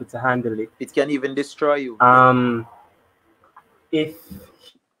to be able to handle it? It can even destroy you. If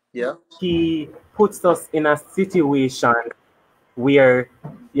Yeah. He puts us in a situation where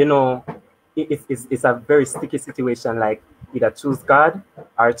it's a very sticky situation, like either choose God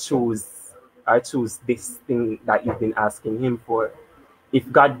or choose this thing that you've been asking Him for. If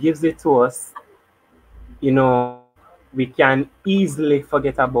God gives it to us, we can easily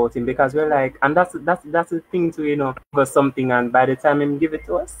forget about Him because we're like, and that's the thing to for something, and by the time Him give it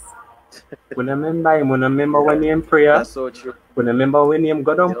to us, we remember Him. We remember Yeah. when He in prayer. That's so true. We remember when Him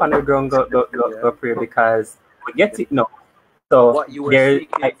go down Yep. on the ground, go Yeah. pray because we get it now. So What you were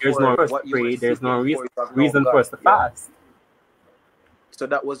seeking there's no for, reason what to you were pray. There's no seeking for, you have now reason for got. us to Yeah. fast. So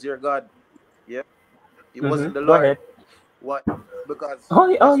that was your God. Yeah. It wasn't the Go Lord. ahead. What? Because Oh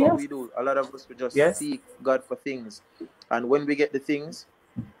that's what yes, we do. A lot of us we just yes. seek God for things, and when we get the things,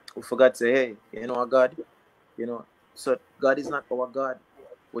 we forgot to say, hey, God, So God is not our God.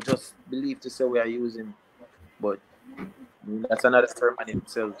 We just believe to say we are using, but that's another sermon in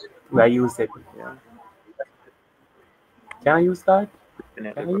itself. We are using. Yeah. Can I use God?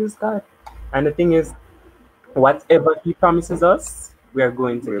 Definitely, Can I bro. use God? And the thing is, whatever He promises us, we are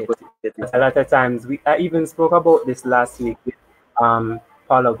going to We're get going it. to get it. A lot of times, I even spoke about this last week with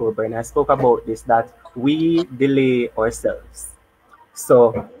Paula Gober, and I spoke about this that we delay ourselves.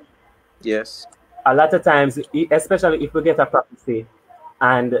 So Yes. a lot of times, especially if we get a prophecy,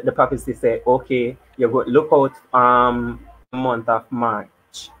 and the prophecy say, okay, you go look out month of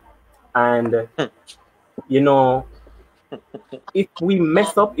March, and if we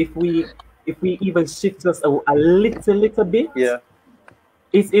mess up, if we even shift just a little bit, Yeah.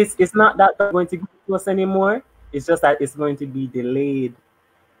 it's not that God going to give it to us anymore. It's just that it's going to be delayed,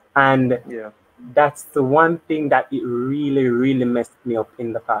 and Yeah. that's the one thing that it really, really messed me up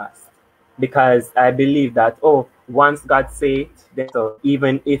in the past. Because I believe that, once God say it, then so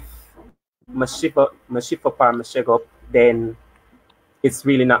even if my shift up or my shake up, then it's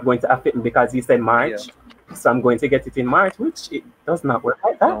really not going to affect me because He said March. Yeah. So I'm going to get it in March, which it does not work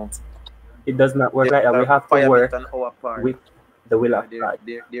like that. No. It does not work There's like that. We a have to requirement work on our part. with the will Yeah. of God.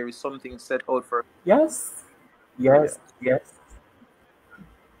 There is something set out for. Yes, Yeah. yes,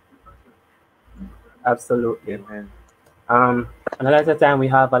 absolutely. Amen. And a lot of time we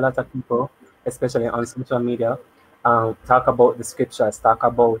have a lot of people, especially on social media, talk about the scriptures, talk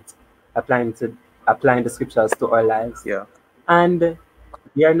about applying the scriptures to our lives, Yeah. and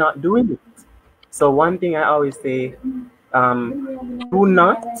they are not doing it. So one thing I always say, do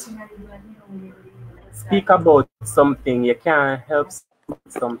not speak about something. You can't help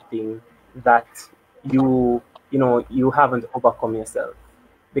something that you haven't overcome yourself,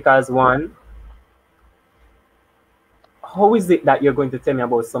 because one, how is it that you're going to tell me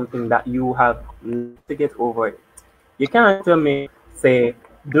about something that you have to get over it? You can't tell me, say,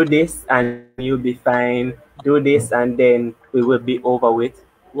 do this and you'll be fine, do this and then we will be over with.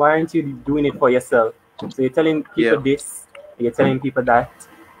 Why aren't you doing it for yourself? So you're telling people Yeah. this, You're telling people that,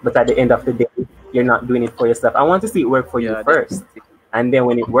 but at the end of the day, you're not doing it for yourself. I want to see it work for you Yeah, first, definitely. and then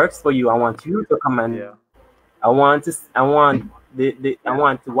when it works for you, I want you to come and Yeah, I want I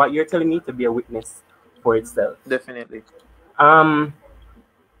want what you're telling me to be a witness for itself. definitely. Um,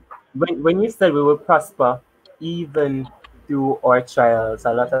 when you said we will prosper even through our trials,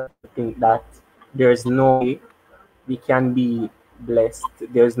 a lot of people think that there's no way we can be blessed.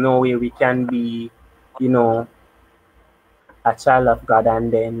 There's no way we can be, you know, a child of God,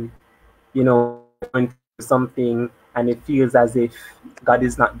 and then, we're going through something and it feels as if God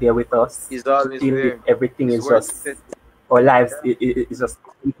is not there with us. He's We always feel if there. everything His is word just, said, our lives yeah, is just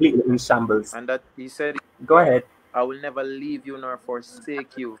completely in shambles. and that he said, Go ahead. I will never leave you nor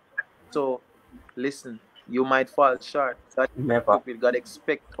forsake you. So, listen, you might fall short. That's Never, stupid. God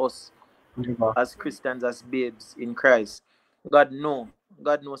expect us never. as Christians, as babes in Christ. God know.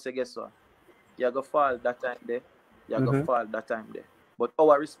 God knows, say, guess what? You're going to fall that time there. You're going to Mm-hmm. fall that time there. But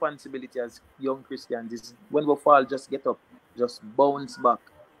our responsibility as young Christians is when we fall, just get up. Just bounce back.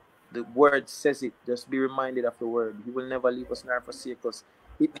 The word says it. Just be reminded of the word. He will never leave us nor forsake us.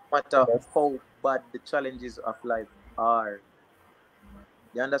 It no matter Yes. how bad the challenges of life are.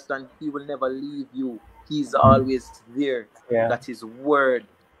 You understand? He will never leave you. He's always there. Yeah, That's his word.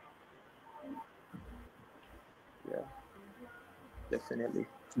 Yeah, definitely.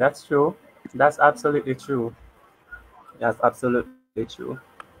 that's true. That's absolutely true. That's absolutely true.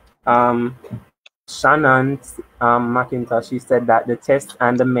 Um, Shannon McIntosh, she said that the test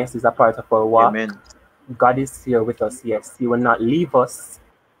and the mess is a part of our walk. Amen. God is here with us, yes. He will not leave us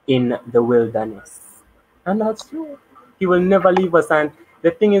in the wilderness. And that's true. He will never leave us. And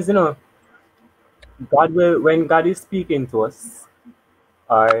the thing is, God will, when God is speaking to us,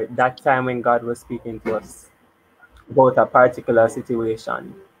 or that time when God was speaking to us about a particular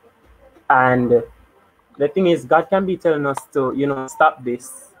situation. And the thing is, God can be telling us to, stop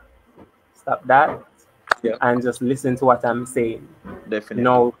this, stop that, Yeah, and just listen to what I'm saying. definitely.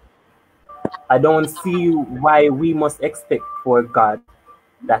 No, I don't see why we must expect for God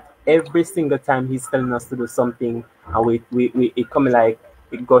that every single time He's telling us to do something, and we it come like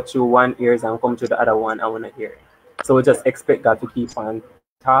it go through one ears and come through the other one, I want to hear. So we just expect God to keep on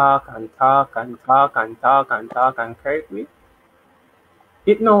talk and talk and talk and talk and talk and correct we.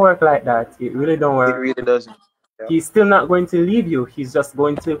 It don't work like that. It really don't It work. really doesn't. Yeah, He's still not going to leave you. He's just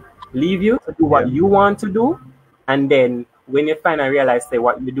going to leave you to do yeah, what you want to do. And then when you finally realize that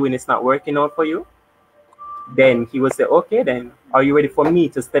what you're doing is not working out for you, then he will say, okay, then are you ready for me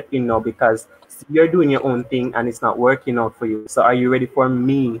to step in now? Because you're doing your own thing and it's not working out for you. So are you ready for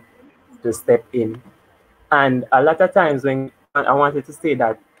me to step in? And a lot of times when I wanted to say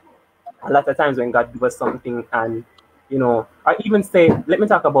that, a lot of times when God gives us something and, I even say, let me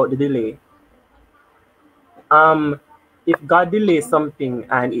talk about the delay. Um, if God delays something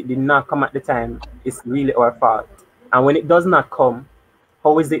and it did not come at the time, it's really our fault. And when it does not come,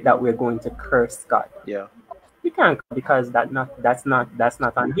 how is it that we're going to curse God? yeah, You can't, because that's not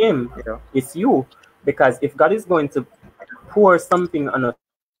on Him. yeah. It's you. Because if God is going to pour something on us,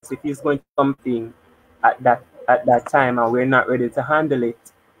 if He's going to do something at that time and we're not ready to handle it,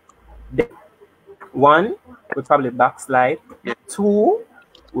 then one, we probably backslide. Yeah. Two,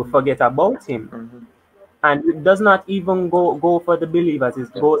 we forget about Him. Mm-hmm. And it does not even go for the believers, it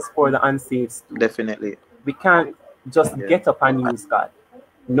Yeah, goes for the unsaved too. definitely. We can't just Yeah. get up and use God.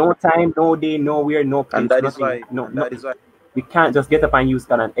 No time, no day, nowhere, no And place, that is nothing. why, No, and that is nothing. why, We can't just get up and use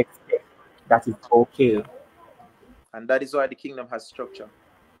God and expect that it's okay. and that is why the kingdom has structure.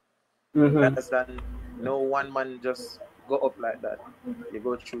 You Mm-hmm. understand? No one man just go up like that. You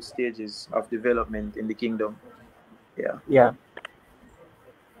go through stages of development in the kingdom. Yeah. Yeah.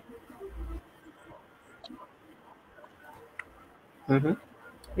 Mm-hmm.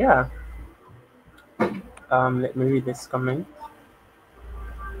 Yeah. Let me read this comment.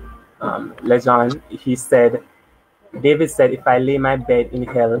 Lejon, he said, David said, if I lay my bed in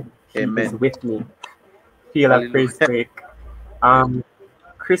hell, he is Amen. with me. Feel a praise Hallelujah. break. Um,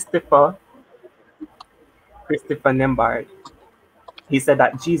 Christopher, Christopher Nembard, he said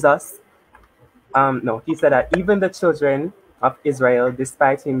that he said that even the children of Israel,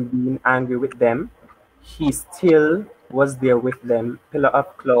 despite him being angry with them, he still was there with them, pillar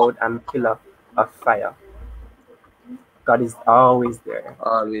of cloud and pillar of fire. God is always there.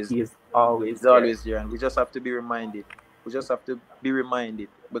 Always. He is always He's there. always there. And we just have to be reminded. We just have to be reminded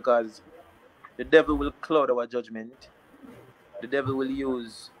because the devil will cloud our judgment. The devil will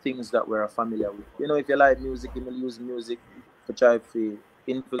use things that we're familiar with. You know, if you like music, he will use music to try to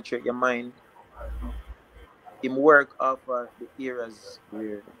infiltrate your mind. Him work off the areas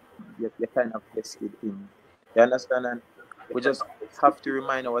where you're kind of tested in. You understand? And We just have to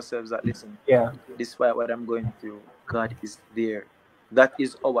remind ourselves that, listen, Yeah. despite what I'm going through, God is there. That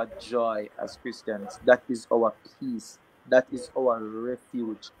is our joy as Christians. That is our peace. That is our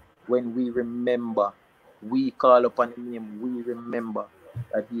refuge. When we remember, we call upon His name, we remember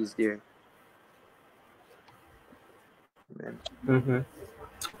that He is there. Amen. Mm-hmm.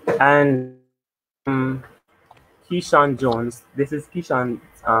 And Keyshawn Jones, this is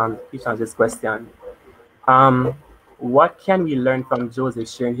Keyshawn's question. Um, what can we learn from Joseph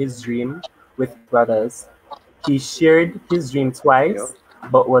sharing his dream with brothers? He shared his dream Yeah. twice,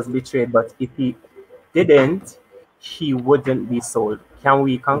 but was betrayed. But if he didn't, he wouldn't be sold. Can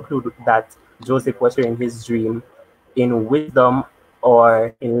we conclude that Joseph was sharing his dream in wisdom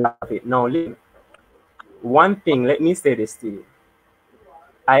or in lack of it? Now, listen, one thing, let me say this to you.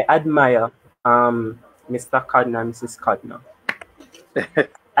 I admire Mr. Codner and Mrs. Codner.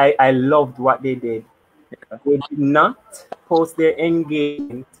 I loved what they did. They did not post their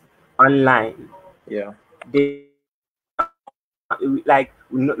engagement online. Yeah. They like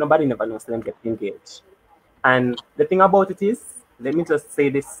nobody never knows them get engaged. And the thing about it is, let me just say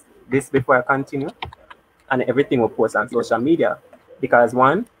this before I continue. And everything will post on social media because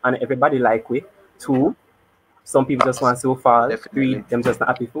one, and everybody like it. Two, some people just want to fall. Three, Definitely. them just not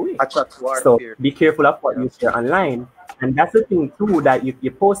happy for it. Attract So warfare. be careful of what Yeah. you share online. And that's the thing too, that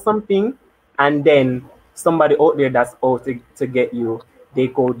you post something and then somebody out there that's out to get you, they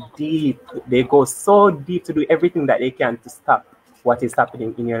go deep. They go so deep to do everything that they can to stop what is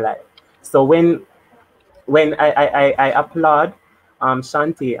happening in your life. So when I applaud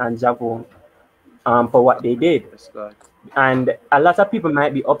Shanti and Javon for what they did. Yes, God. And a lot of people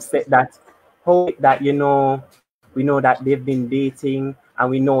might be upset that how that we know that they've been dating and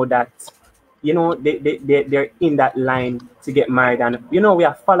we know that they're in that line to get married, and we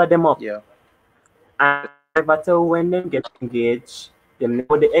have followed them up Yeah. and never tell when them get engaged, them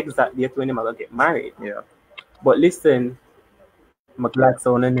know the exact date when them are gonna get married. Yeah. But listen, I'm glad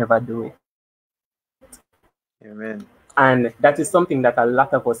someone never do it. Amen. And that is something that a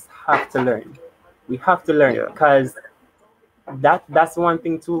lot of us have to learn. We have to learn Yeah. because that's one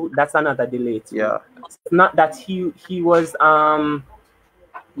thing too. That's another delay too. Yeah. It's not that he was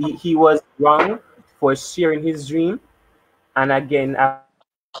wrong for sharing his dream. And again, I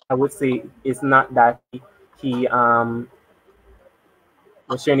would say it's not that he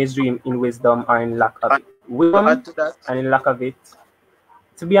was sharing his dream in wisdom or in lack of And it. to Wisdom add to that, and in lack of it.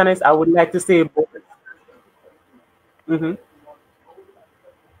 To be honest, I would like to say both. Mm-hmm.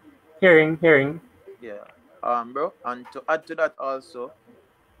 Hearing. yeah. Bro, and to add to that also,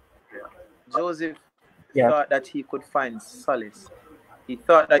 Joseph Yeah, thought that he could find solace. He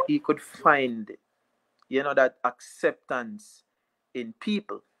thought that he could find, that acceptance in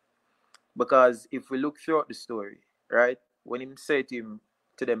people. Because if we look throughout the story, right, when him said to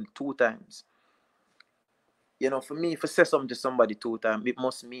them 2 times, for me, if I say something to somebody 2 times, it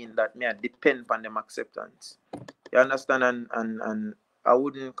must mean that me I depend on them acceptance. You understand? And I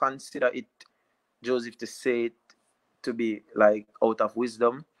wouldn't consider it Joseph to say it to be like out of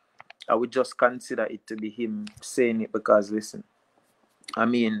wisdom. I would just consider it to be him saying it because, listen, I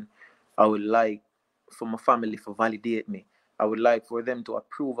mean, I would like for my family to validate me. I would like for them to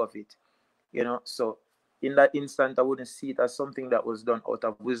approve of it. So in that instant, I wouldn't see it as something that was done out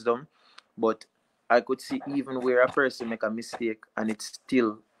of wisdom, but I could see even where a person make a mistake and it's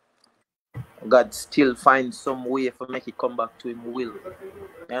still, God still finds some way for make it come back to him will.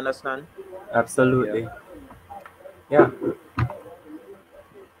 You understand? Yeah. absolutely. Yeah.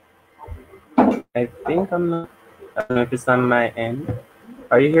 I think I'm not. I don't know if it's on my end.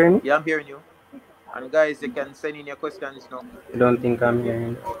 Are you hearing me? Yeah, I'm hearing you. And guys, you can send in your questions now. I don't think I'm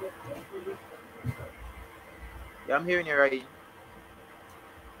hearing. Yeah, I'm hearing you, Raheen.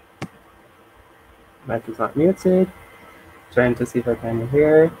 Mic is not muted. Trying to see if I can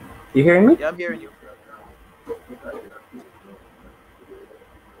hear. You hearing me? Yeah, I'm hearing you.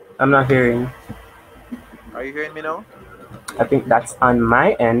 I'm not hearing. Are you hearing me now? I think that's on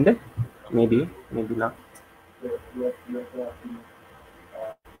my end. Maybe not. Hallelujah.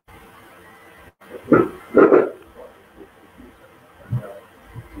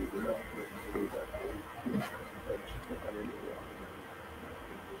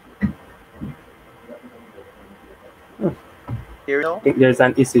 Hear you I now? think there's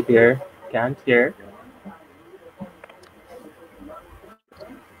an issue here. Can't hear.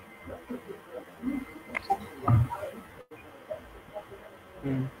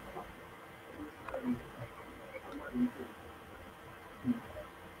 Hmm.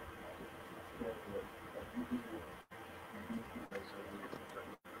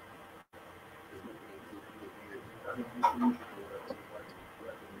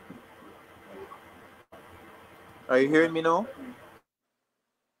 Are you hearing me now?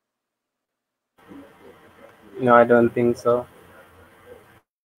 No, I don't think so.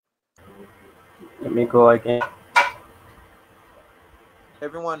 Let me go again.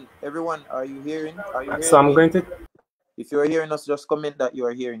 Everyone, are you hearing? Are you So hearing I'm me? going to. If you are hearing us, just comment that you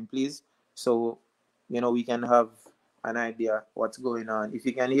are hearing, please. So, we can have an idea what's going on. If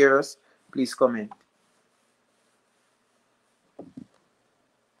you can hear us, please comment.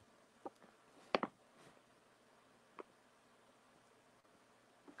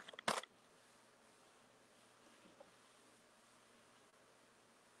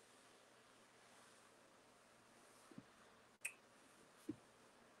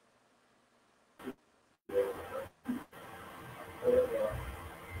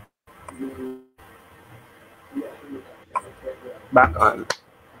 Back on.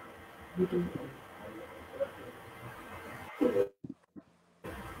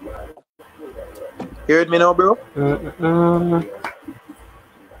 Hear me now, bro?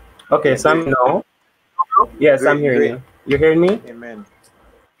 Okay, so I'm now. Yes, I'm Great, hearing great. you. You hearing me? Amen.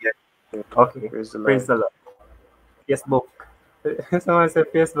 Okay. Praise the Praise Lord. the Lord. Facebook. Someone said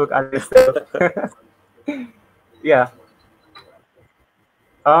Facebook as myself. Yeah.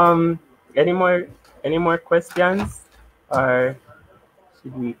 Um. Any more? Any more questions, or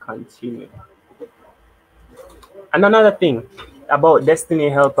should we continue? And another thing about destiny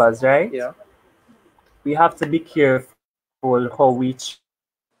helpers, right? Yeah, We have to be careful how we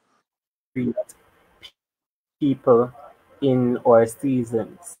treat people in our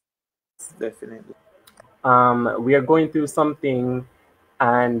seasons. definitely. We are going through something,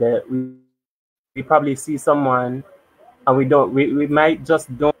 and we probably see someone, and we might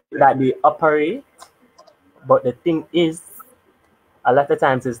just don't that they operate. But the thing is, a lot of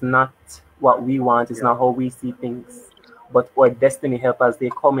times it's not what we want, it's Yeah, not how we see things. But our destiny helpers, they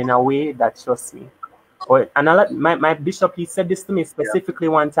come in a way that, trust me. Or and a lot, my bishop, he said this to me yeah. specifically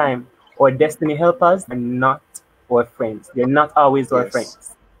one time. Our destiny helpers are not our friends. They're not always our Yes,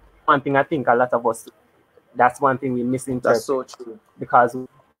 friends. One thing I think a lot of us, that's one thing we that's misinterpret. so true. Because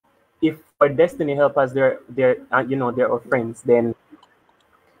if our destiny helpers, they're our friends, then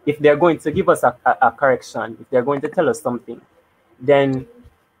if they're going to give us a correction, if they're going to tell us something, then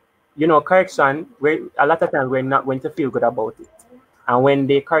correction, a lot of times we're not going to feel good about it. And when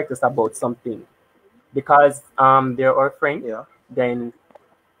they correct us about something, because they're our friend, Yeah, then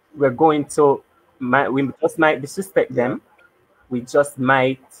we're going to, we just might disrespect yeah, them. We just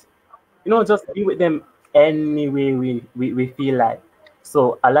might, just be with them any way we feel like.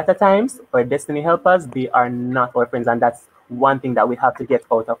 So a lot of times, our destiny helpers, they are not our friends. And that's one thing that we have to get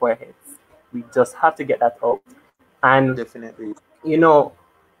out of our heads. We just have to get that out. And, definitely. you know,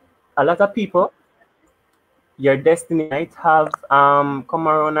 a lot of people, your destiny might have come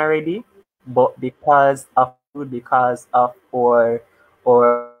around already, but because of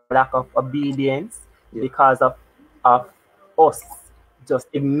or lack of obedience, Yeah, because of us just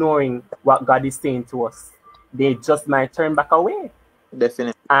ignoring what God is saying to us, they just might turn back away.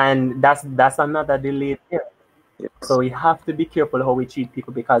 definitely. And that's another delay there. So Yes, we have to be careful how we treat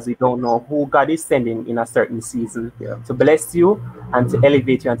people because we don't know who God is sending in a certain season yeah, to bless you and to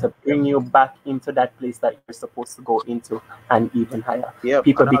elevate you and to bring you back into that place that you're supposed to go into and even higher. yeah.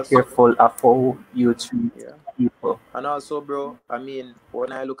 People, And be also, careful of how you treat yeah, people. and also, bro. I mean,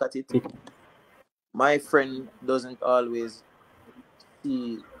 when I look at it, my friend doesn't always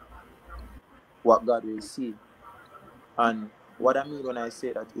see what God will see. And what I mean when I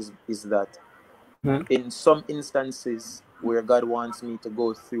say that is that Mhm. in some instances where God wants me to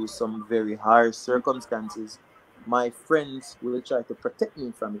go through some very hard circumstances, my friends will try to protect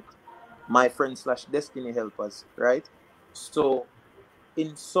me from it. My friends slash destiny helpers, right? So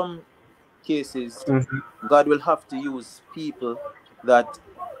in some cases, Mhm. God will have to use people that,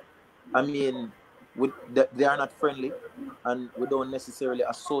 I mean, they are not friendly, and we don't necessarily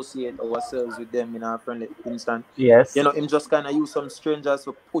associate ourselves with them in our friendly instant. Yes. Him just kind of use some strangers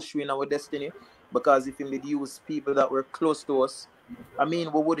to push we in our destiny, because if him did use people that were close to us, I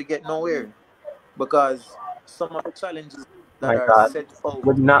mean, we would get nowhere, because some of the challenges that My are God. set out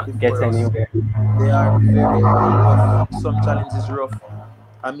Would not get before us, anywhere. they are very rough. Some challenges rough.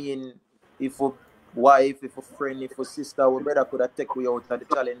 I mean, if a wife, if a friend, if a sister, our brother could have take we out of the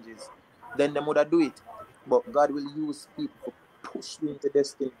challenges, then them would have do it. But God will use people to push you into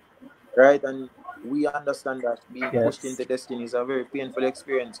destiny, right? And we understand that being pushed Yes. into destiny is a very painful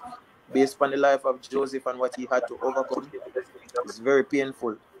experience. Based on the life of Joseph and what he had to overcome, it's very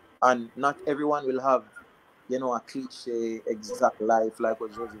painful. And not everyone will have, a cliche exact life like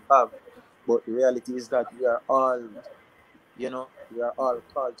what Joseph have. But the reality is that we are all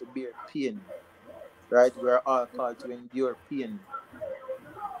called to bear pain. right? We are all called to endure pain.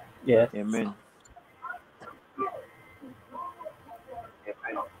 Yes, Amen.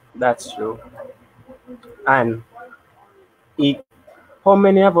 that's true. And it, how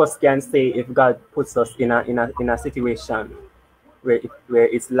many of us can say if God puts us in a situation where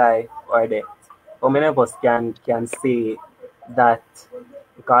it's life or death? How many of us can say that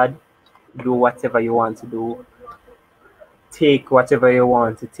God, do whatever you want to do, take whatever you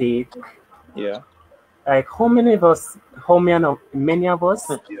want to take? Yeah. Like how many of us could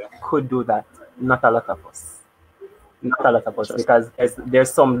do that? Not a lot of us. Not a lot of us, Trust. because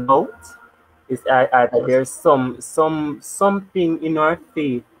there's some doubt. It's either there's something in our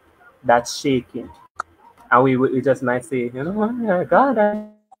faith that's shaking, and we just might say, God,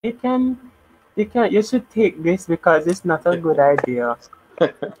 you should take this because it's not a good idea.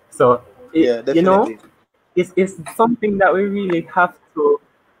 So Yeah, definitely. it's something that we really have to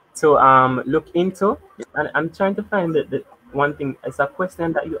look into. And I'm trying to find the one thing. It's a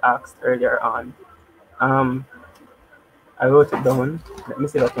question that you asked earlier on. Um, I wrote it down. Let me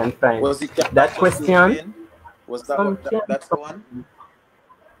see if I can find Was it can that God trust you with question. pain? Was that Some what can that's the one?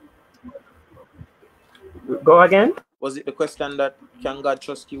 go again. Was it the question that can God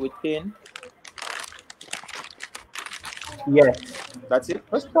trust you with pain? Yes. That's it?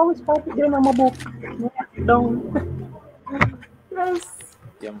 Let's go. Which part again on my book? Write it down. Yes.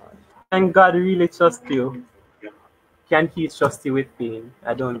 Yeah, man. Can God really trust you? Can He trust you with pain?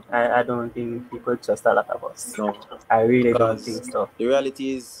 I don't think He could trust a lot of us. No. I really don't Because think so. the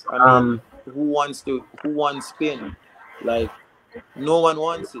reality is, I mean, Um, who wants pain? Like, no one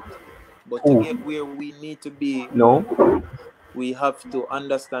wants it. But to who? get where we need to be, No. we have to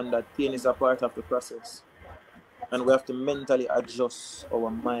understand that pain is a part of the process. And we have to mentally adjust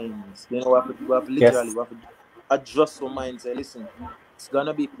our minds. You know, we have to literally Yes. we have to adjust our minds. Say, listen, it's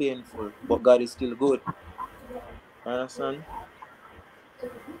gonna be painful, but God is still good. Understand?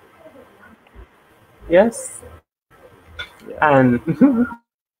 Yes. Yeah. And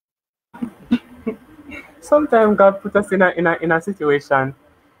sometimes God put us in a situation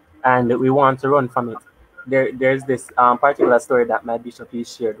and we want to run from it. There's this particular story that my bishop he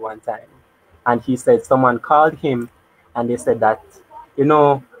shared one time, and he said someone called him, and they said that,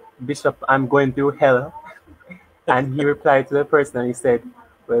 Bishop, I'm going through hell, and he replied to the person and he said,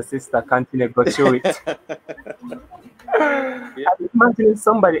 "Well, sister, continue to go through it." Yeah. And imagine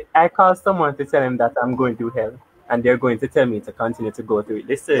somebody, I call someone to tell him that I'm going through hell, and they're going to tell me to continue to go through it. Yeah,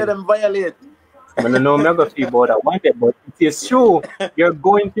 Listen, them violate. I don't know, I'm not going to feel about that one day, but it is true. You're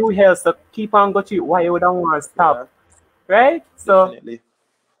going through hell, so keep on going through it. Why you don't want to stop? Yeah, Right? So, definitely.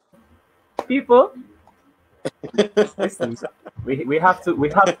 people, listen, we have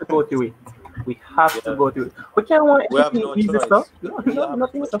to go through it. We have to Yeah. go through it. We can't want We have everything no easy stuff. choice. No, We no, have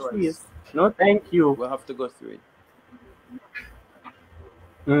nothing no so please. choice. No, thank you. We have to go through it.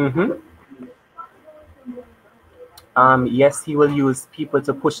 Mm-hmm. Yes, he will use people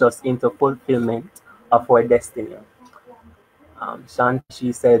to push us into fulfillment of our destiny. Yeah.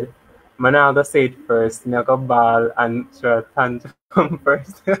 She said, "Man, I'll go say it first. Me I go ball and try tantrum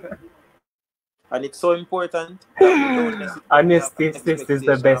first." And it's so important that we don't necessarily have Honesty, an this is the expectation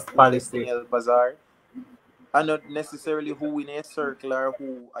of best who destiny policy. helpers are. And not necessarily who in a circle or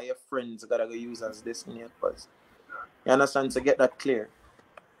who are your friends gotta go use as destiny helpers. You understand? To get that clear.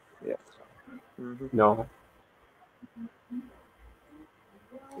 Yeah. Mm-hmm. No,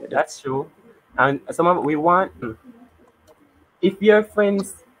 Yeah, that's true. And some of we want, if your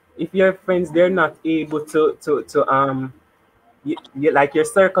friends, they're not able to like your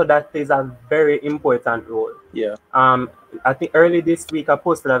circle, that plays a very important role. yeah. Um, I think early this week I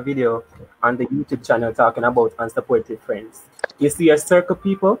posted a video on the YouTube channel talking about unsupportive friends. You see, your circle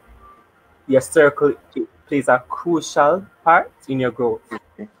people, your circle plays a crucial part in your growth.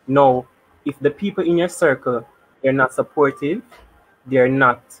 Now, if the people in your circle they're not supportive, they're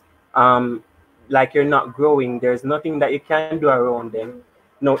not like you're not growing, there's nothing that you can do around them.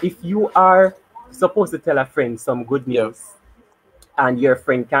 Now, if you are supposed to tell a friend some good Yeah. news and your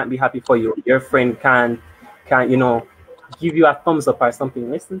friend can't be happy for you, your friend can give you a thumbs up or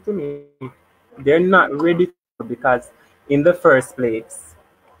something, listen to me, they're not ready to, because in the first place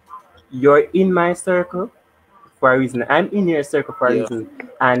you're in my circle for a reason, I'm in your circle for a Yeah. reason,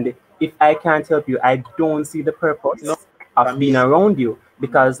 and if I can't help you, I don't see the No, purpose I of being mean, around you,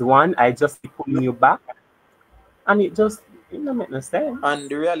 because one, I just keep pulling you back, and it don't make no sense. and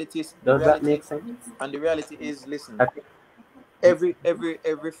the reality is Does that make sense? listen, I think,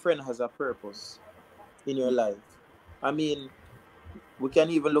 every friend has a purpose in your life. I mean, we can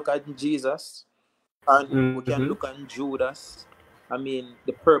even look at Jesus and we can mm-hmm. look at Judas. I mean,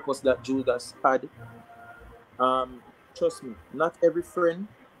 the purpose that Judas had. Trust me, not every friend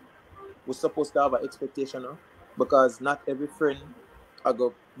was supposed to have an expectation of, because not every friend are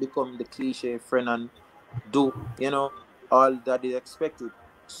going to become the cliche friend and do, all that is expected.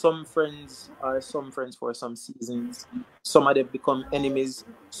 Some friends are some friends for some seasons. Some of them become enemies.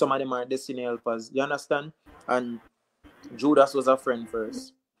 Some of them are destiny helpers. You understand? And Judas was a friend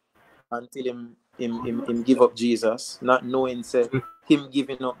first until him give up Jesus, not knowing say him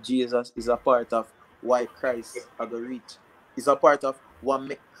giving up Jesus is a part of why Christ are going to reach. It's a part of what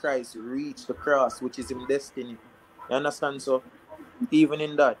make Christ reach the cross, which is him destiny. You understand? So even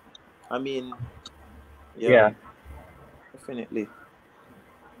in that, I mean, yeah, Yeah. definitely.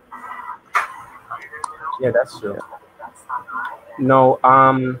 Yeah, that's true. Yeah. No,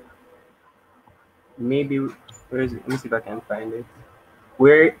 maybe where is it? Let me see if I can find it.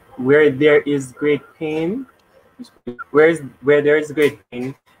 Where there is great pain, where there is great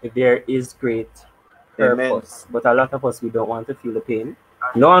pain, there is great Amen. purpose. But a lot of us, we don't want to feel the pain.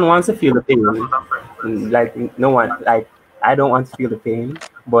 No one wants to feel the pain. Like no one, like I don't want to feel the pain,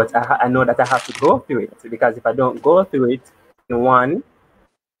 but I know that I have to go through it, because if I don't go through it, one,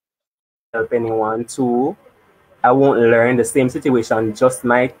 help anyone. Two, I won't learn. The same situation just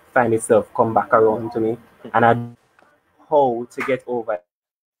might find itself come back around to me, and I don't know how to get over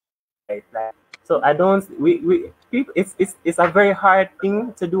it. Like, so I don't. We people. It's a very hard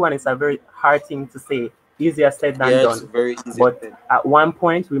thing to do, and it's a very hard thing to say. Easier said than Yeah, it's done. very easy But said. at one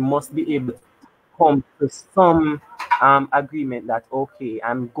point, we must be able to come to some agreement that okay,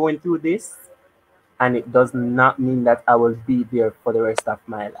 I'm going through this, and it does not mean that I will be there for the rest of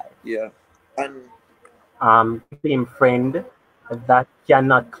my life. Yeah. And Same friend that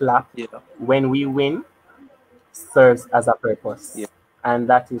cannot clap yeah, when we win serves as a yeah. purpose, and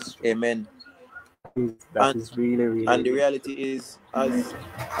that is true. Amen. That And is really, really, and the really reality true. is,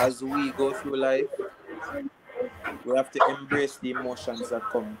 as we go through life, we have to embrace the emotions that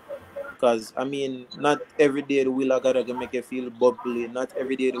come. Because I mean, not every day the will of God gonna make you feel bubbly. Not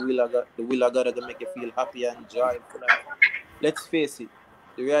every day the will of God gonna make you feel happy and joyful. And let's face it,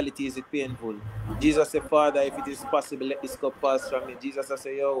 the reality is it painful. Jesus said, Father, if it is possible, let this cup pass from me. Jesus I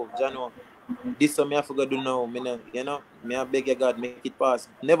say, yo, Jano, this one me I forgot to do now. Me I beg you God, make it pass.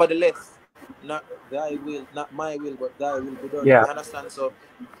 Nevertheless, not thy will, not my will, but thy will be done. Yeah, You understand? So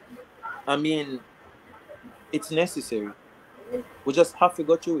I mean, it's necessary. We just have to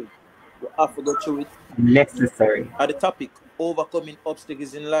go through it. We have to go through it. necessary. At the topic, overcoming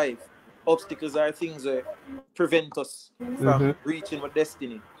obstacles in life. Obstacles are things that prevent us Mm-hmm. from reaching our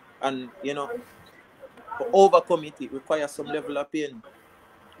destiny. And, to overcome it, it requires some level of pain,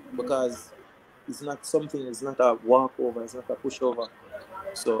 because it's not a walkover, it's not a pushover.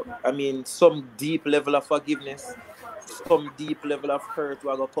 So, I mean, some deep level of forgiveness, some deep level of hurt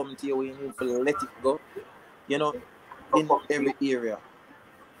will come to you when you need to let it go, you know, in every area.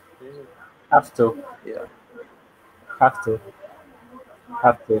 Have to, Yeah. have to,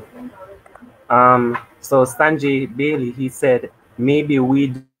 have to. So Sanjay Bailey, he said, maybe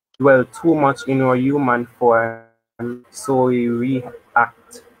we dwell too much in our human form, so we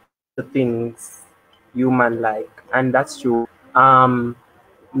react to things human like, and that's true.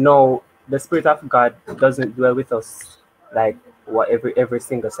 No, the Spirit of God doesn't dwell with us like every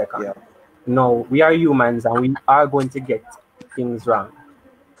single Yeah. second. No, we are humans and we are going to get things wrong.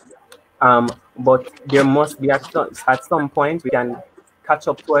 But there must be at some point we can catch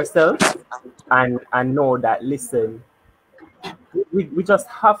up to ourselves and know that listen, we just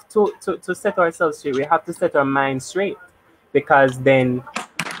have to set ourselves straight. We have to set our minds straight, because then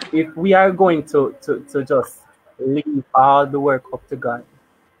if we are going to just leave all the work up to God,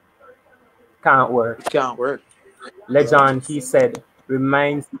 can't work. It can't work. Yeah. Legend, he said,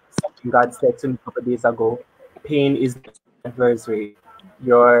 reminds me of something God said to me a couple of days ago. Pain is not your adversary.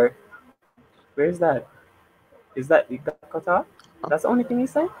 Your where is that? Is that it got cut off? That's the only thing he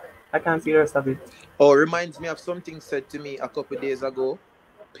said? I can't see the rest of it. Oh, reminds me of something said to me a couple days ago.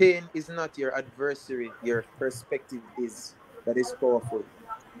 Pain is not your adversary, your perspective is. That is powerful.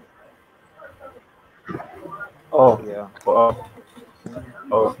 Oh, Yeah. oh,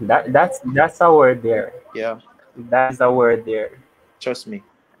 oh, that's a word there. Yeah. That is a word there. Trust me.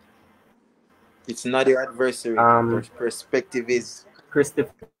 It's not your adversary. Your Um, perspective is.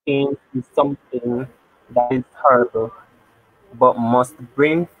 Christopher Pain is something that is horrible, but must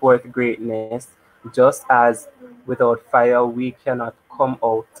bring forth greatness, just as without fire we cannot come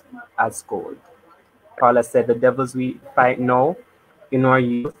out as gold. Paula said, the devils we fight now in our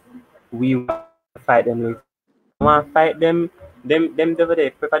youth, we want to fight them later. I want to fight them devil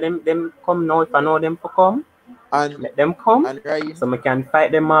there. Prefer them come now if I know them for come. And Let them come, Raheen, so we can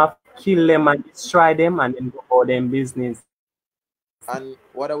fight them off, kill them and destroy them, and then go about them business. and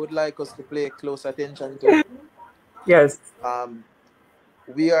what I would like us to pay close attention to, Yes.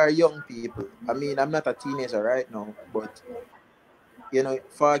 we are young people. I mean, I'm not a teenager right now, but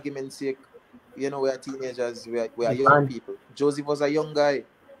for argument's sake, we are teenagers, we are young people. Joseph was a young guy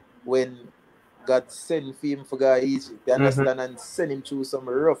when God sent him for go Egypt, you understand, and send him through some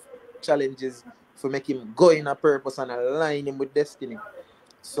rough challenges for make him go in a purpose and align him with destiny.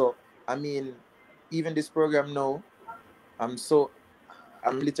 So, I mean, even this program now, I'm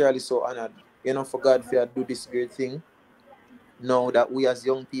literally so honored, for God to do this great thing. Now that we as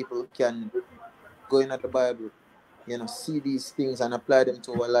young people can go in at the Bible, see these things and apply them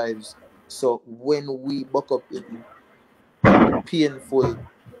to our lives. So when we buck up in painful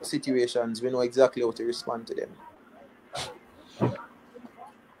situations, we know exactly how to respond to them.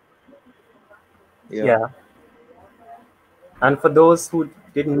 Yeah. And for those who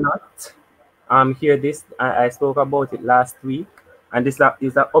did not hear this, I spoke about it last week, and this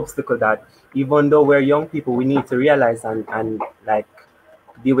is an obstacle that even though we're young people, we need to realize and like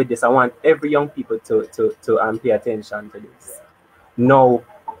deal with this. I want every young people to pay attention to this. No,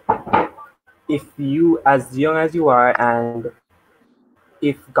 if you as young as you are, and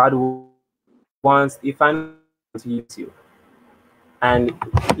if God wants, if I want to use you, and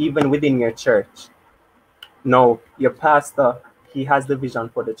even within your church, no, your pastor, he has the vision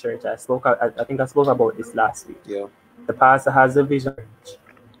for the church. I think I spoke about this last week. Yeah. The pastor has a vision,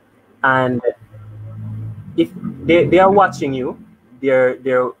 and if they are watching you,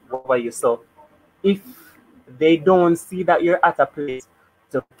 they're over you. So if they don't see that you're at a place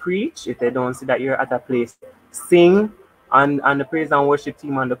to preach, if they don't see that you're at a place sing on the praise and worship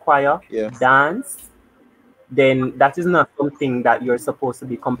team on the choir, dance, then that is not something that you're supposed to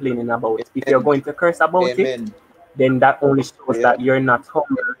be complaining about. Amen. If you're going to curse about it, then that only shows that you're not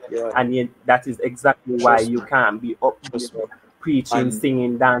humble, and that is exactly why you can't be up preaching,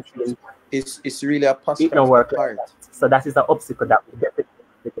 singing, dancing. It's really a posture of the heart. So that is the obstacle that we get to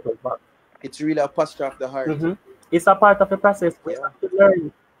about. It's really a posture of the heart. It's a part of the process. We have to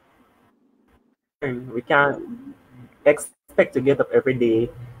learn. We can't expect to get up every day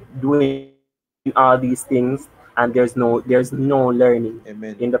doing all these things, and there's no learning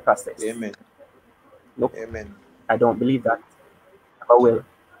in the process. Amen. Nope. Amen. I don't believe that. I will.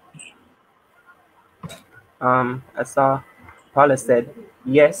 I saw Paula said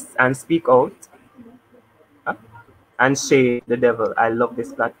yes and speak out and shame the devil. I love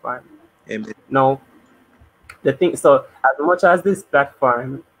this platform. Amen. No, the thing. So as much as this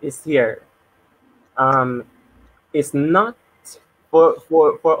platform is here, it's not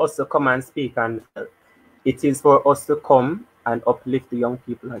for us to come and speak, and it is for us to come and uplift the young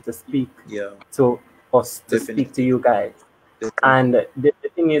people and to speak to us, to speak to you guys. And the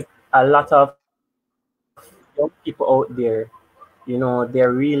thing is, a lot of young people out there,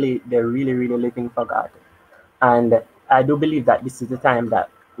 they're really living for God. And I do believe that this is the time that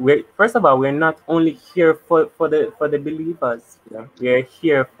we're not only here for the believers, we're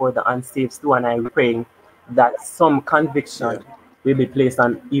here for the unsaved too. And I'm praying that some conviction will be placed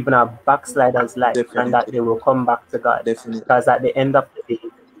on even a backslider's life, and that they will come back to God. Because at the end of the day,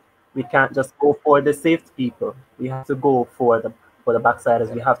 we can't just go for the saved people. We have to go for the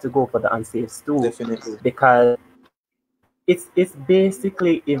backsliders. We have to go for the unsaved too. Because it's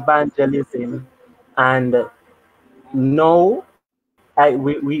basically evangelism. And no,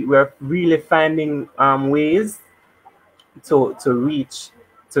 we're really finding ways to reach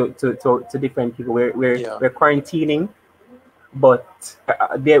to different people. We're quarantining, but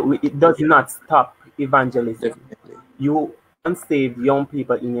it does not stop evangelism. You unsaved young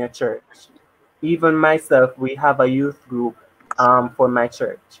people in your church. Even myself, we have a youth group for my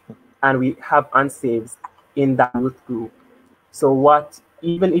church, and we have unsaved in that youth group. So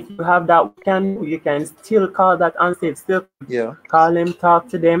even if you have that, you can still call that unsaved, still call them, talk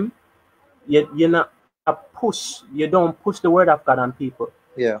to them. You're not a push. You don't push the word of God on people.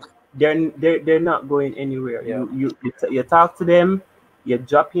 They're not going anywhere. You talk to them, you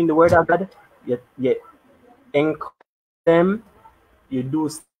drop in the word of God, you encourage them, you do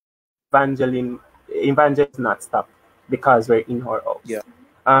evangelism not stop, because we're in our house.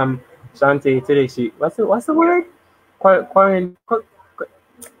 Shante today, what's the word?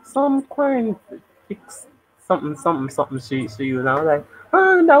 Some fix something she used. I was like,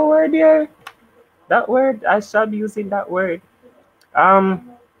 that word there. That word, I shall be using that word.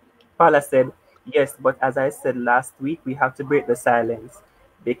 Paula said, yes, but as I said last week, we have to break the silence,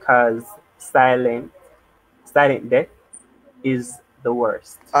 because silent death is the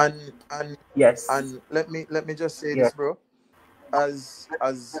worst. And Yes. let me just say Yeah. this, bro. As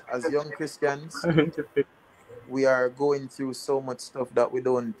young Christians, 100%. we are going through so much stuff that we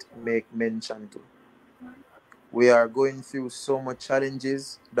don't make mention to. We are going through so much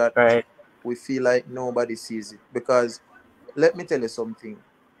challenges that Right. we feel like nobody sees it. Because let me tell you something.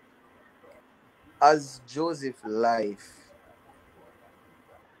 As Joseph's life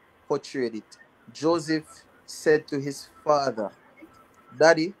portrayed it, Joseph said to his father,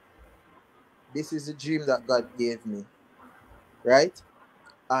 Daddy, this is a dream that God gave me, right?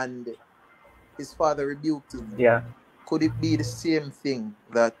 And his father rebuked him. Yeah. Could it be the same thing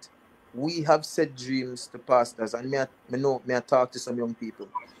that we have said dreams to pastors? And may I talk to some young people.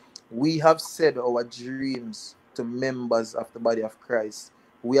 We have said our dreams to members of the body of Christ.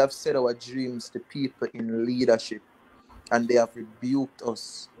 We have said our dreams to people in leadership, and they have rebuked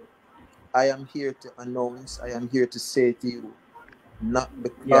us. I am here to announce, I am here to say to you, not Yeah.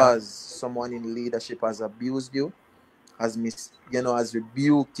 because someone in leadership has abused you, has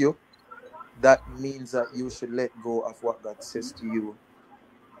rebuked you, that means that you should let go of what God says to you.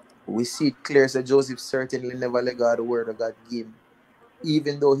 We see it clear that Joseph certainly never let go of the word of God gave him.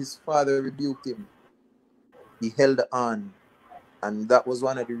 Even though his father rebuked him, he held on. And that was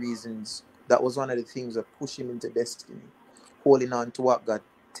one of the reasons, that was one of the things that pushed him into destiny, holding on to what God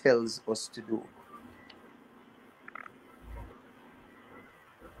tells us to do.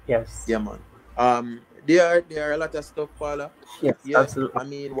 Yes. Yeah, man. There are a lot of stuff, Paula. Yes. Yeah, Absolutely. I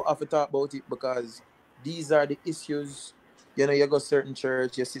mean, we have to talk about it because these are the issues. You go certain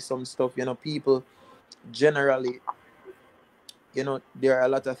church, you see some stuff. People generally, there are a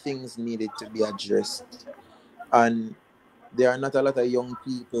lot of things needed to be addressed, and there are not a lot of young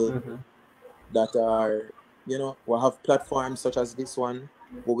people Mm-hmm. that are, we have platforms such as this one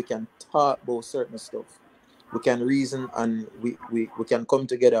where we can talk about certain stuff. We can reason, and we can come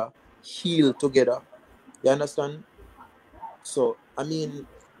together, heal together. You understand? So, I mean,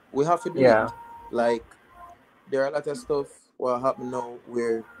 we have to do Yeah. it. Like, there are a lot of stuff what happen now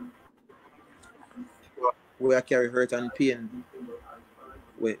where I carry hurt and pain,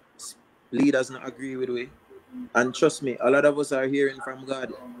 where leaders not agree with we. And trust me, a lot of us are hearing from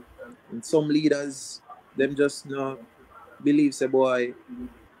God. And some leaders, them just not believe, say, boy,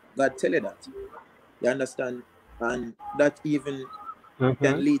 God tell you that. You understand? And that even Mm-hmm.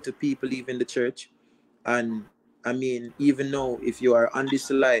 can lead to people leaving the church. And I mean, even now, if you are on this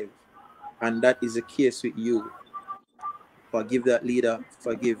live and that is the case with you, forgive that leader,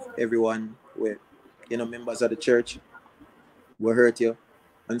 forgive everyone where, members of the church will hurt you.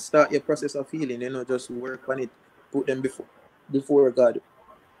 And start your process of healing, just work on it. Put them before God,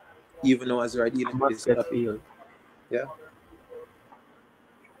 even though as you are dealing with Must this get topic. healed. Yeah.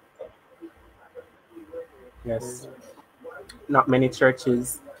 Yes. Not many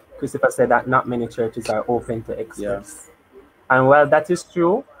churches, Christopher said that not many churches are open to Yeah. express. And while that is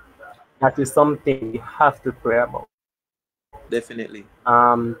true, that is something we have to pray about. Definitely.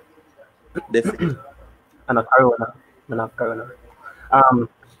 Um, Definitely. and a corona, not corona. Um,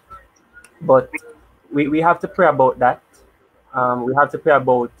 but we have to pray about that. We have to pray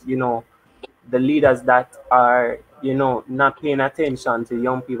about, the leaders that are, not paying attention to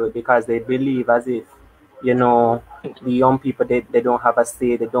young people because they believe as if, the young people, they don't have a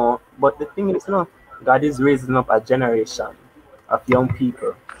say, they don't. But the thing is, God is raising up a generation of young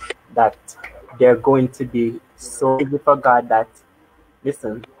people that they're going to be so busy for God that,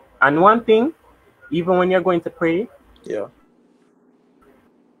 listen, and one thing, even when you're going to pray Yeah.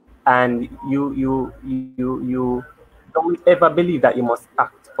 and you don't ever believe that you must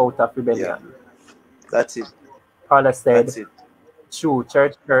act out of Yeah. rebellion. That's it. Paula said, That's it. true,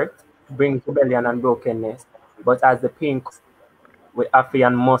 church hurt brings rebellion and brokenness, but as the pain comes, we have to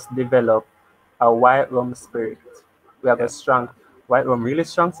and must develop a white rum spirit. We have a Yeah. strong white rum, really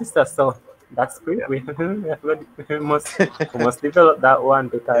strong sister. So that spirit Yeah. we must develop that one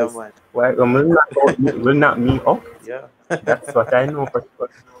Yeah, because man. white rum will not me up. Yeah. That's what I know for sure.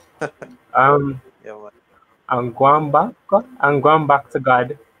 Um, Yeah, man. I'm going back to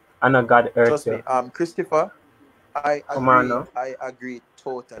God, and a God hurt Trust you. me. Christopher, I Come on agree. now. I agree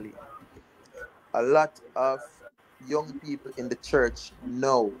totally. A lot of young people in the church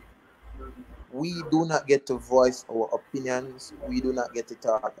know we do not get to voice our opinions. We do not get to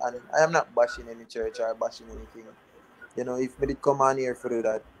talk. And I am not bashing any church or bashing anything. If me did come on here for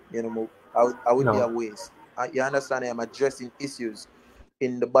that, I would be a No. waste. You understand? I am addressing issues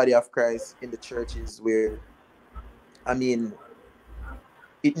in the body of Christ, in the churches where, I mean,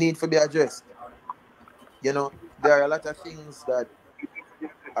 it needs to be addressed. There are a lot of things that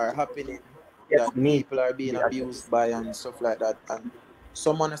are happening. that need people are to being be abused addressed. by and stuff like that. And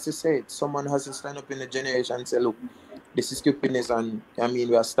someone has to say it. Someone has to stand up in the generation and say, look, this is stupidness, and I mean,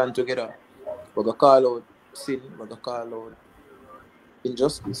 we are stand together. We're going to call out sin, we're going to call out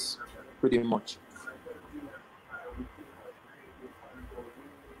injustice, pretty much.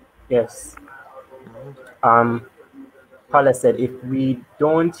 Yes. Mm-hmm. Paula said, if we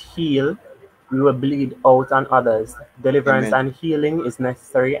don't heal, we will bleed out on others. Deliverance Amen. and healing is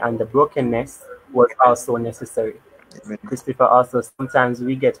necessary, and the brokenness was also necessary. Amen. Christopher also, sometimes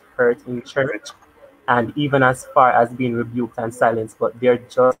we get hurt in church and even as far as being rebuked and silenced, but they're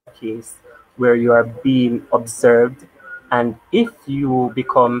just a case where you are being observed. And if you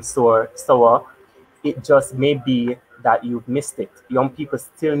become sour, it just may be that you've missed it. Young people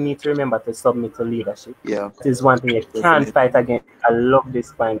still need to remember to submit to leadership. Yeah. This is one thing you can't Definitely. fight against. I love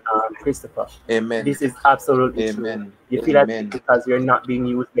this point, Christopher. Amen. This is absolutely true. Amen. You feel as if Amen. because you're not being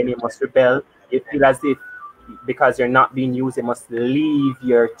used, then you must rebel. You feel as if because you're not being used, you must leave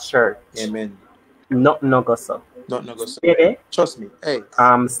your church. Amen. Not no go so. Not no go so. Baby, Trust me. Hey,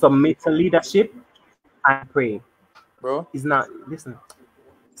 submit to leadership and pray. bro. It's not, listen,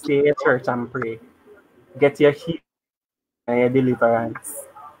 stay in your church and pray. Get your healing and your deliverance.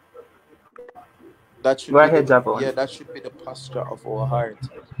 That should Go be ahead, the, Javone. yeah, that should be the posture of our heart.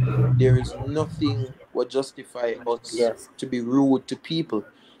 There is nothing what justify us Yes. to be rude to people.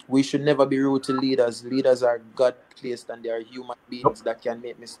 We should never be rude to leaders. Leaders are God placed and they are human beings that can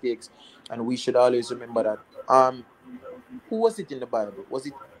make mistakes. And we should always remember that. Who was it in the Bible? Was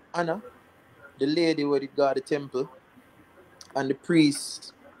it Anna? The lady who did guard the temple, and the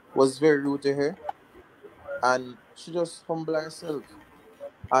priest was very rude to her, and she just humbled herself.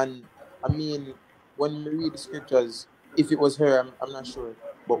 And I mean, when we read the scriptures, if it was her, I'm not sure.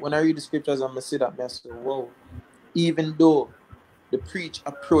 But when I read the scriptures, I'm gonna see that, I say, whoa, even though the preach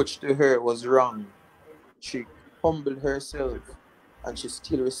approach to her was wrong, she humbled herself and she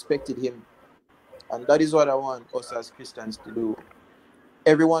still respected him. And that is what I want us as Christians to do.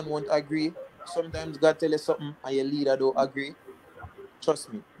 Everyone won't agree. Sometimes God tell you something and your leader don't agree.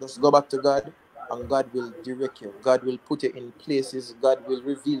 Trust me, just go back to God and God will direct you. God will put you in places. God will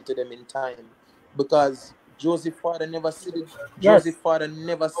reveal to them in time. Because Joseph's father never said it. Yes. Joseph's father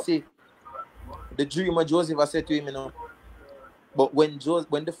never say the dream of Joseph I said to him, But when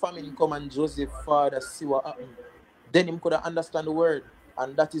the famine come and Joseph's father see what happened, then him could understand the word.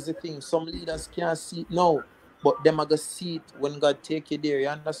 And that is the thing. Some leaders can't see it now, but them are gonna see it when God take you there. You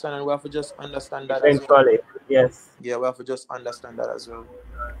understand? And we have to just understand that as well. Eventually, yes. Yeah, we have to just understand that as well.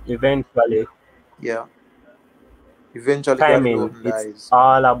 Eventually. Yeah. Eventually, God will Timing. open the It's eyes.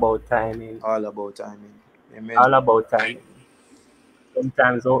 all about timing. All about timing. Amen. All about timing.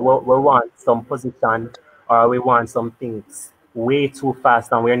 Sometimes we want some position or we want some things way too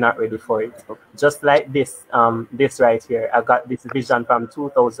fast and we're not ready for it. Just like this right here. I got this vision from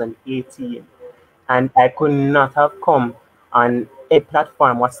 2018 and I could not have come on a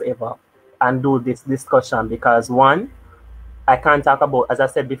platform whatsoever and do this discussion because one, I can't talk about, as I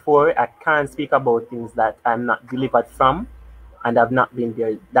said before, I can't speak about things that I'm not delivered from and I've not been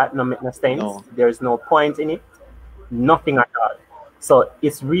there. That no make no sense. No. There's no point in it. Nothing at all. So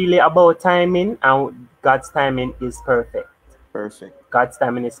it's really about timing, and God's timing is perfect. Perfect. God's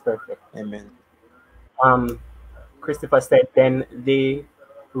timing is perfect. Amen. Christopher said then they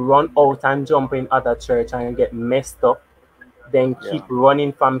run out and jump in other church and get messed up, then keep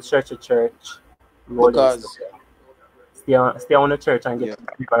running from church to church. Because stay on the church and get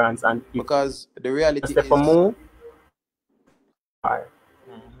deliverance, and because the reality is move.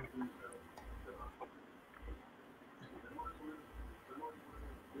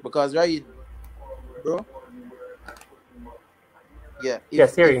 Because right, bro. Yeah.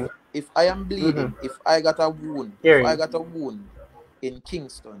 If I am bleeding, if I got a wound, in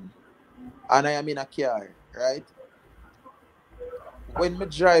Kingston, and I am in a car, right? When me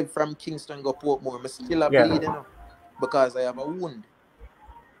drive from Kingston go Portmore, me still a bleeding because I have a wound,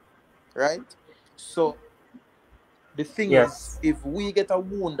 right? So the thing is, if we get a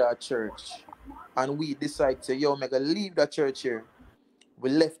wound at church and we decide to, yo, make a leave that church here, we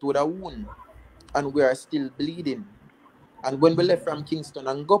left with a wound and we are still bleeding. And when we left from Kingston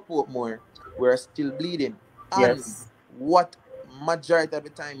and go Portmore, we are still bleeding. And what majority of the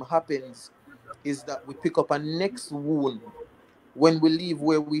time happens is that we pick up a next wound when we leave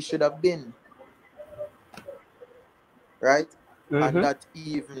where we should have been. Right? And that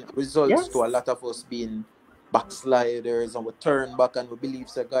even results to a lot of us being backsliders, and we turn back and we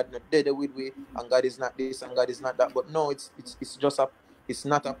believe that God not dead with we, and God is not this and God is not that. But no, it's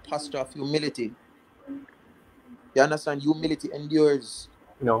not a posture of humility. You understand? Humility endures.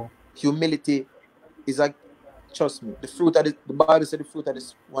 No. Humility is like, trust me, the fruit of the Bible said the fruit of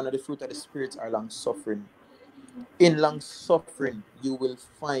this one of the fruit of the spirits are long suffering. In long suffering, you will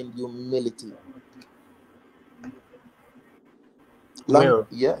find humility. Will.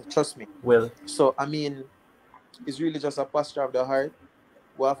 Yeah, trust me. Will. So I mean, it's really just a posture of the heart.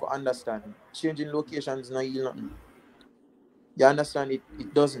 We have to understand. Changing locations not yield nothing. You understand it?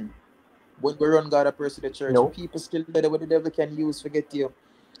 It doesn't. When we run God a person the church, No. people still there what the devil can use to get you.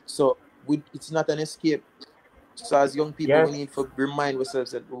 So it's not an escape. So as young people, we Yes. need to remind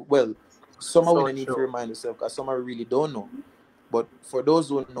ourselves that, well, some of we So need to true. remind ourselves because some of we really don't know. But for those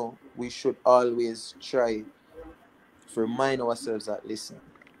who know, we should always try to remind ourselves that, listen,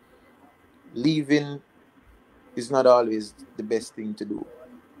 leaving is not always the best thing to do.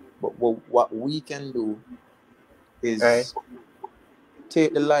 But what we can do Right. is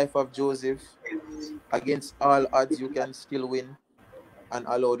take the life of Joseph. Against all odds, you can still win and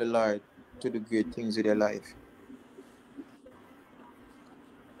allow the Lord to do great things with your life.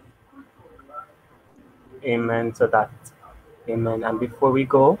 Amen to that. Amen. And before we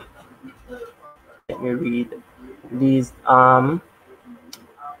go, let me read these uh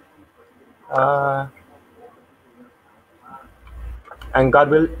and God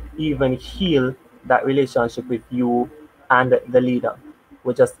will even heal that relationship with you and the leader.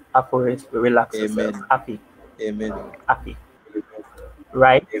 We just have to relax ourselves. Amen. Happy. Amen. Happy.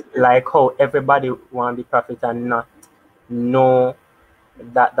 Right? Like how everybody want to be prophet and not know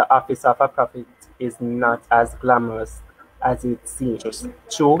that the office of a prophet is not as glamorous as it seems. Just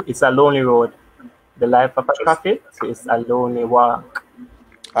True, it's a lonely road. The life of a prophet is a lonely walk.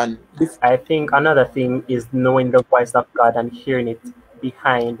 and I think another thing is knowing the voice of God and hearing it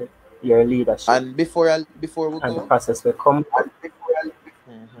behind your leadership. before we And the go, process will come.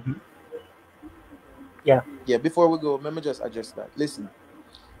 mm-hmm. Yeah. Yeah, before we go, let me just address that. Listen,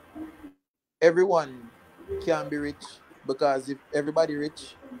 everyone can be rich because if everybody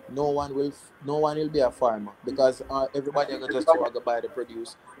rich, no one will be a farmer because everybody are gonna just want to buy the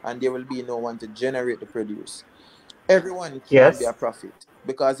produce and there will be no one to generate the produce. Everyone can be Yes. a prophet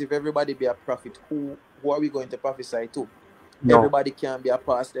because if everybody be a prophet, who are we going to prophesy to? No. Everybody can be a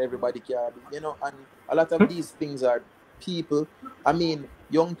pastor, everybody can be, and a lot of these things are people. I mean,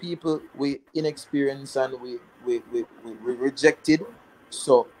 young people we inexperienced and we rejected.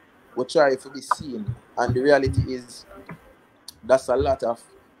 So we try to be seen. And the reality is that's a lot of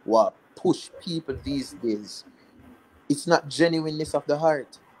what push people these days. It's not genuineness of the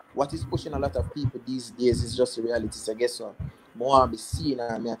heart. What is pushing a lot of people these days is just the reality. So guess what? More be seen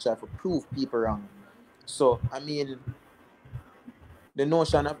and I try to prove people wrong. So I mean the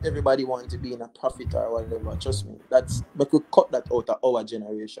notion of everybody wanting to be in a prophet or whatever, trust me, we could cut that out of our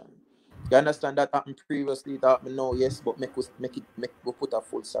generation. You understand that happened previously, it happened now, yes, but make we put a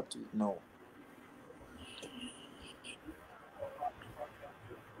full stop to it now.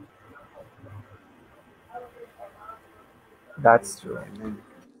 That's true. Amen.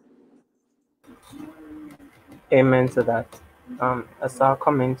 Amen to that. I saw a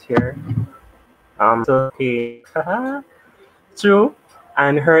comment here. So okay. True.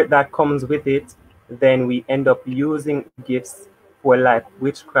 And hurt that comes with it, then we end up using gifts for like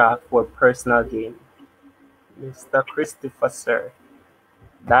witchcraft for personal gain. Mr. Christopher, sir.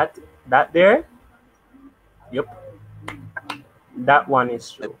 That that there? Yep. That one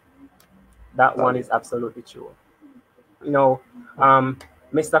is true. That one Valid. is absolutely true. You know, um,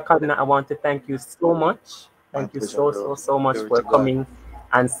 Mr. Codner, I want to thank you so much. My Thank you pleasure, so, so, bro. so much Glory for to God. coming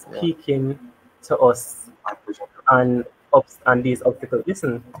and Yeah. speaking to us on on these obstacles.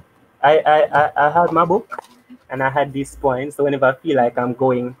 Listen, I had my book and I had these points. So whenever I feel like I'm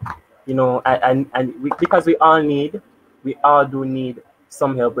going, because we all do need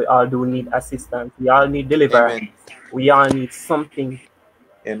some help. We all do need assistance. We all need deliverance. Amen. We all need something,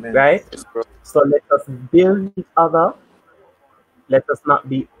 Amen. right? Yes, bro. So let us build each other. Let us not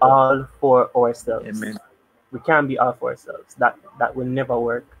be all for ourselves. Amen. We can't be all for ourselves. That will never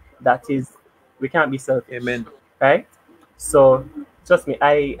work. That is, we can't be selfish, Amen. right? So trust me,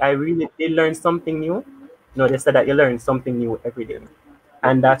 I really did learn something new. No, they said that you learn something new every day,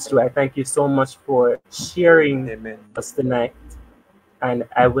 and that's true. I thank you so much for sharing Amen. us tonight. And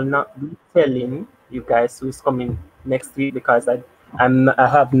I will not be telling you guys who is coming next week because I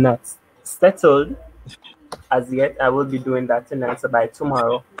have not settled as yet. I will be doing that tonight. So by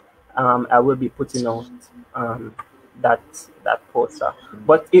tomorrow, I will be putting out um, that poster.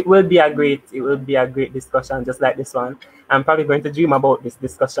 But it will be a great discussion, just like this one. I'm probably going to dream about this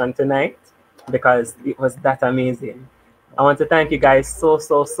discussion tonight because it was that amazing. I want to thank you guys so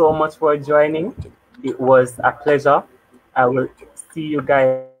so so much for joining. It was a pleasure. I will see you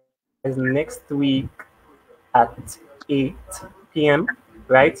guys is next week at 8 p.m.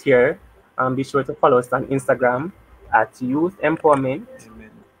 right here. Be sure to follow us on Instagram at Youth Empowerment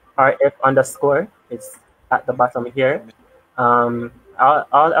Amen. RF underscore. It's at the bottom here. Amen.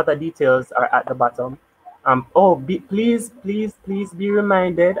 All other details are at the bottom. Please be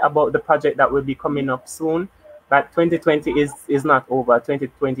reminded about the project that will be coming up soon. That 2020 is not over.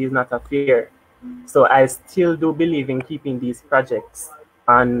 2020 is not a failure. So I still do believe in keeping these projects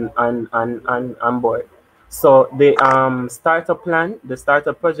on board. So the startup plan, the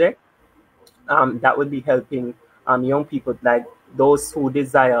startup project, that would be helping young people like those who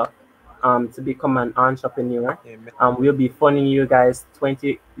desire to become an entrepreneur. Amen. We'll be funding you guys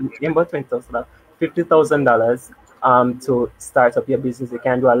 $20,000, $50,000 to start up your business. You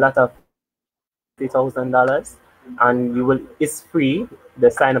can do a lot of $50,000, and you will. It's free. The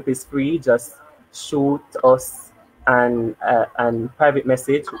sign up is free. Just shoot us and private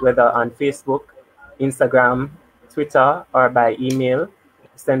message, whether on Facebook, Instagram, Twitter, or by email.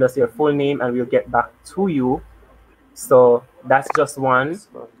 Send us your full name, and we'll get back to you. So that's just one. Yes,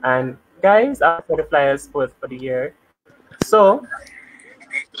 Lord. And guys, for the flyers for the year. So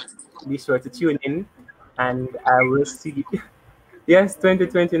be sure to tune in, and I will see. Yes,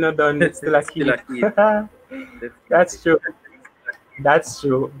 2020 not done. It's still a Still a key. kid. That's true. That's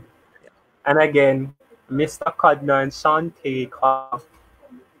true. And again, Mr. Codner and Shantae come.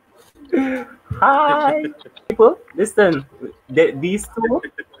 Hi, people. Listen, these two,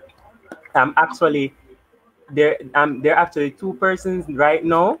 actually, they're actually two persons right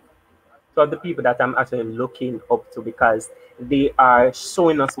now. So the people that I'm actually looking up to, because they are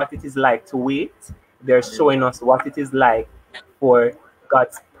showing us what it is like to wait. They're showing us what it is like for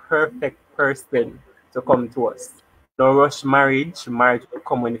God's perfect person to come to us. No rush marriage. Marriage will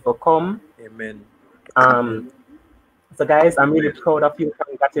come when it will come. Amen. So guys, I'm really proud of you.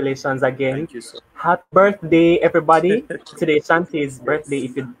 Congratulations again. Thank you so Happy birthday, everybody. Today Shantae's birthday,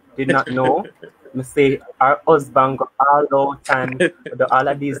 if you did not know. Me say our husband got all out and do all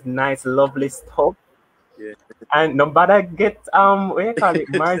of these nice, lovely stuff. Yeah. And nobody get what you call it,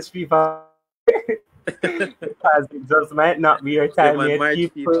 marriage fever. Because it just might not be your time man, yet. March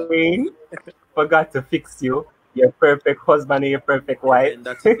Keep fever. praying for God to fix you. Your perfect husband and your perfect wife. And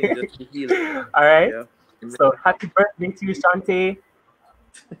that's the thing, just to heal. All right. Yeah. Amen. So happy birthday to you, Shantae.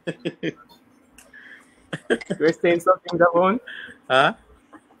 You're saying something, Javone? Huh?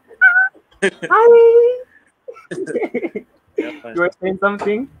 Hi. Yeah, man. You were saying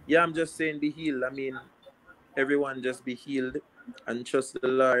something? Yeah, I'm just saying be healed. I mean, everyone just be healed and trust the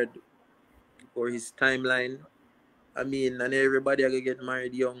Lord for his timeline. I mean, and everybody are gonna get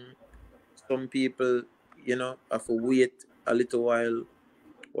married young. Some people, have to wait a little while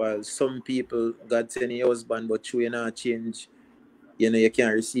some people God send a husband, but you not change. You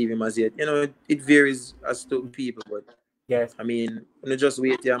can't receive him as yet. It varies as to people, but Yes. I mean, just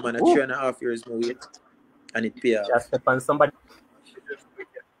wait, yeah, man. A Ooh. 3.5 years more wait, and it pay off. Just step on somebody.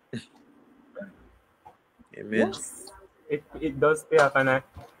 Amen. Yes. It does pay off, and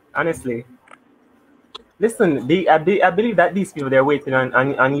honestly, listen, I believe that these people, they're waiting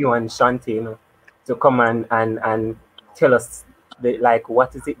on you and Shantae, to come and tell us like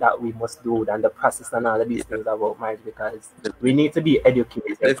what is it that we must do and the process and all of these things about marriage, because we need to be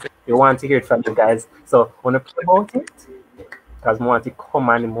educated. We want to hear it from you guys. So wanna pray about it? Because I want to come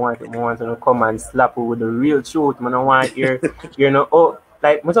and want to come and slap you with the real truth. I don't want to hear,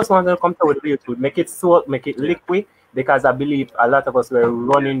 like I just want to come to with the real truth. Make it salt, make it liquid. Because I believe a lot of us were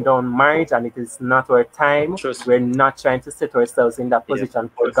running down marriage, and it is not our time. We're not trying to set ourselves in that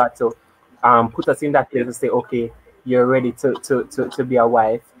position for God to put us in that place to say, okay, you're ready to be a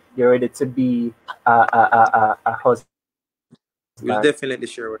wife. You're ready to be a husband. We'll definitely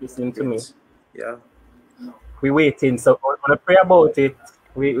share what Listen to me. Yeah. We're waiting. So I want to pray about it.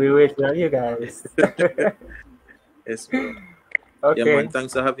 We're waiting on you guys. Yes, bro. Okay. Yeah, man.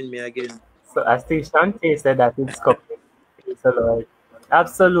 Thanks for having me again. So I think Shantae said that it's coming. Praise the Lord.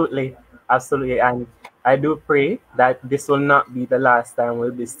 Absolutely. Absolutely. And I do pray that this will not be the last time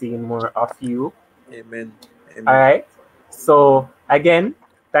we'll be seeing more of you. Amen. Amen. All right. So again,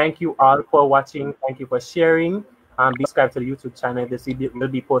 thank you all for watching. Thank you for sharing. Be subscribed to the YouTube channel. This will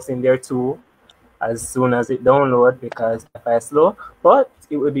be posting there too as soon as it downloads, because Wi-Fi is slow. But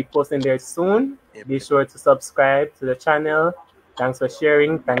it will be posting there soon. Amen. Be sure to subscribe to the channel. Thanks for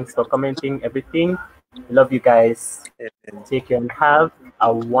sharing. Thanks for commenting everything. Love you guys. Amen. Take care and have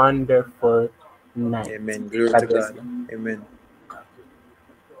a wonderful night. Amen. Glory to God. Amen.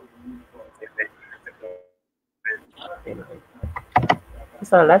 Amen.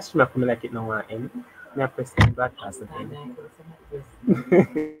 So live stream coming like it now end. Me press the broadcast again.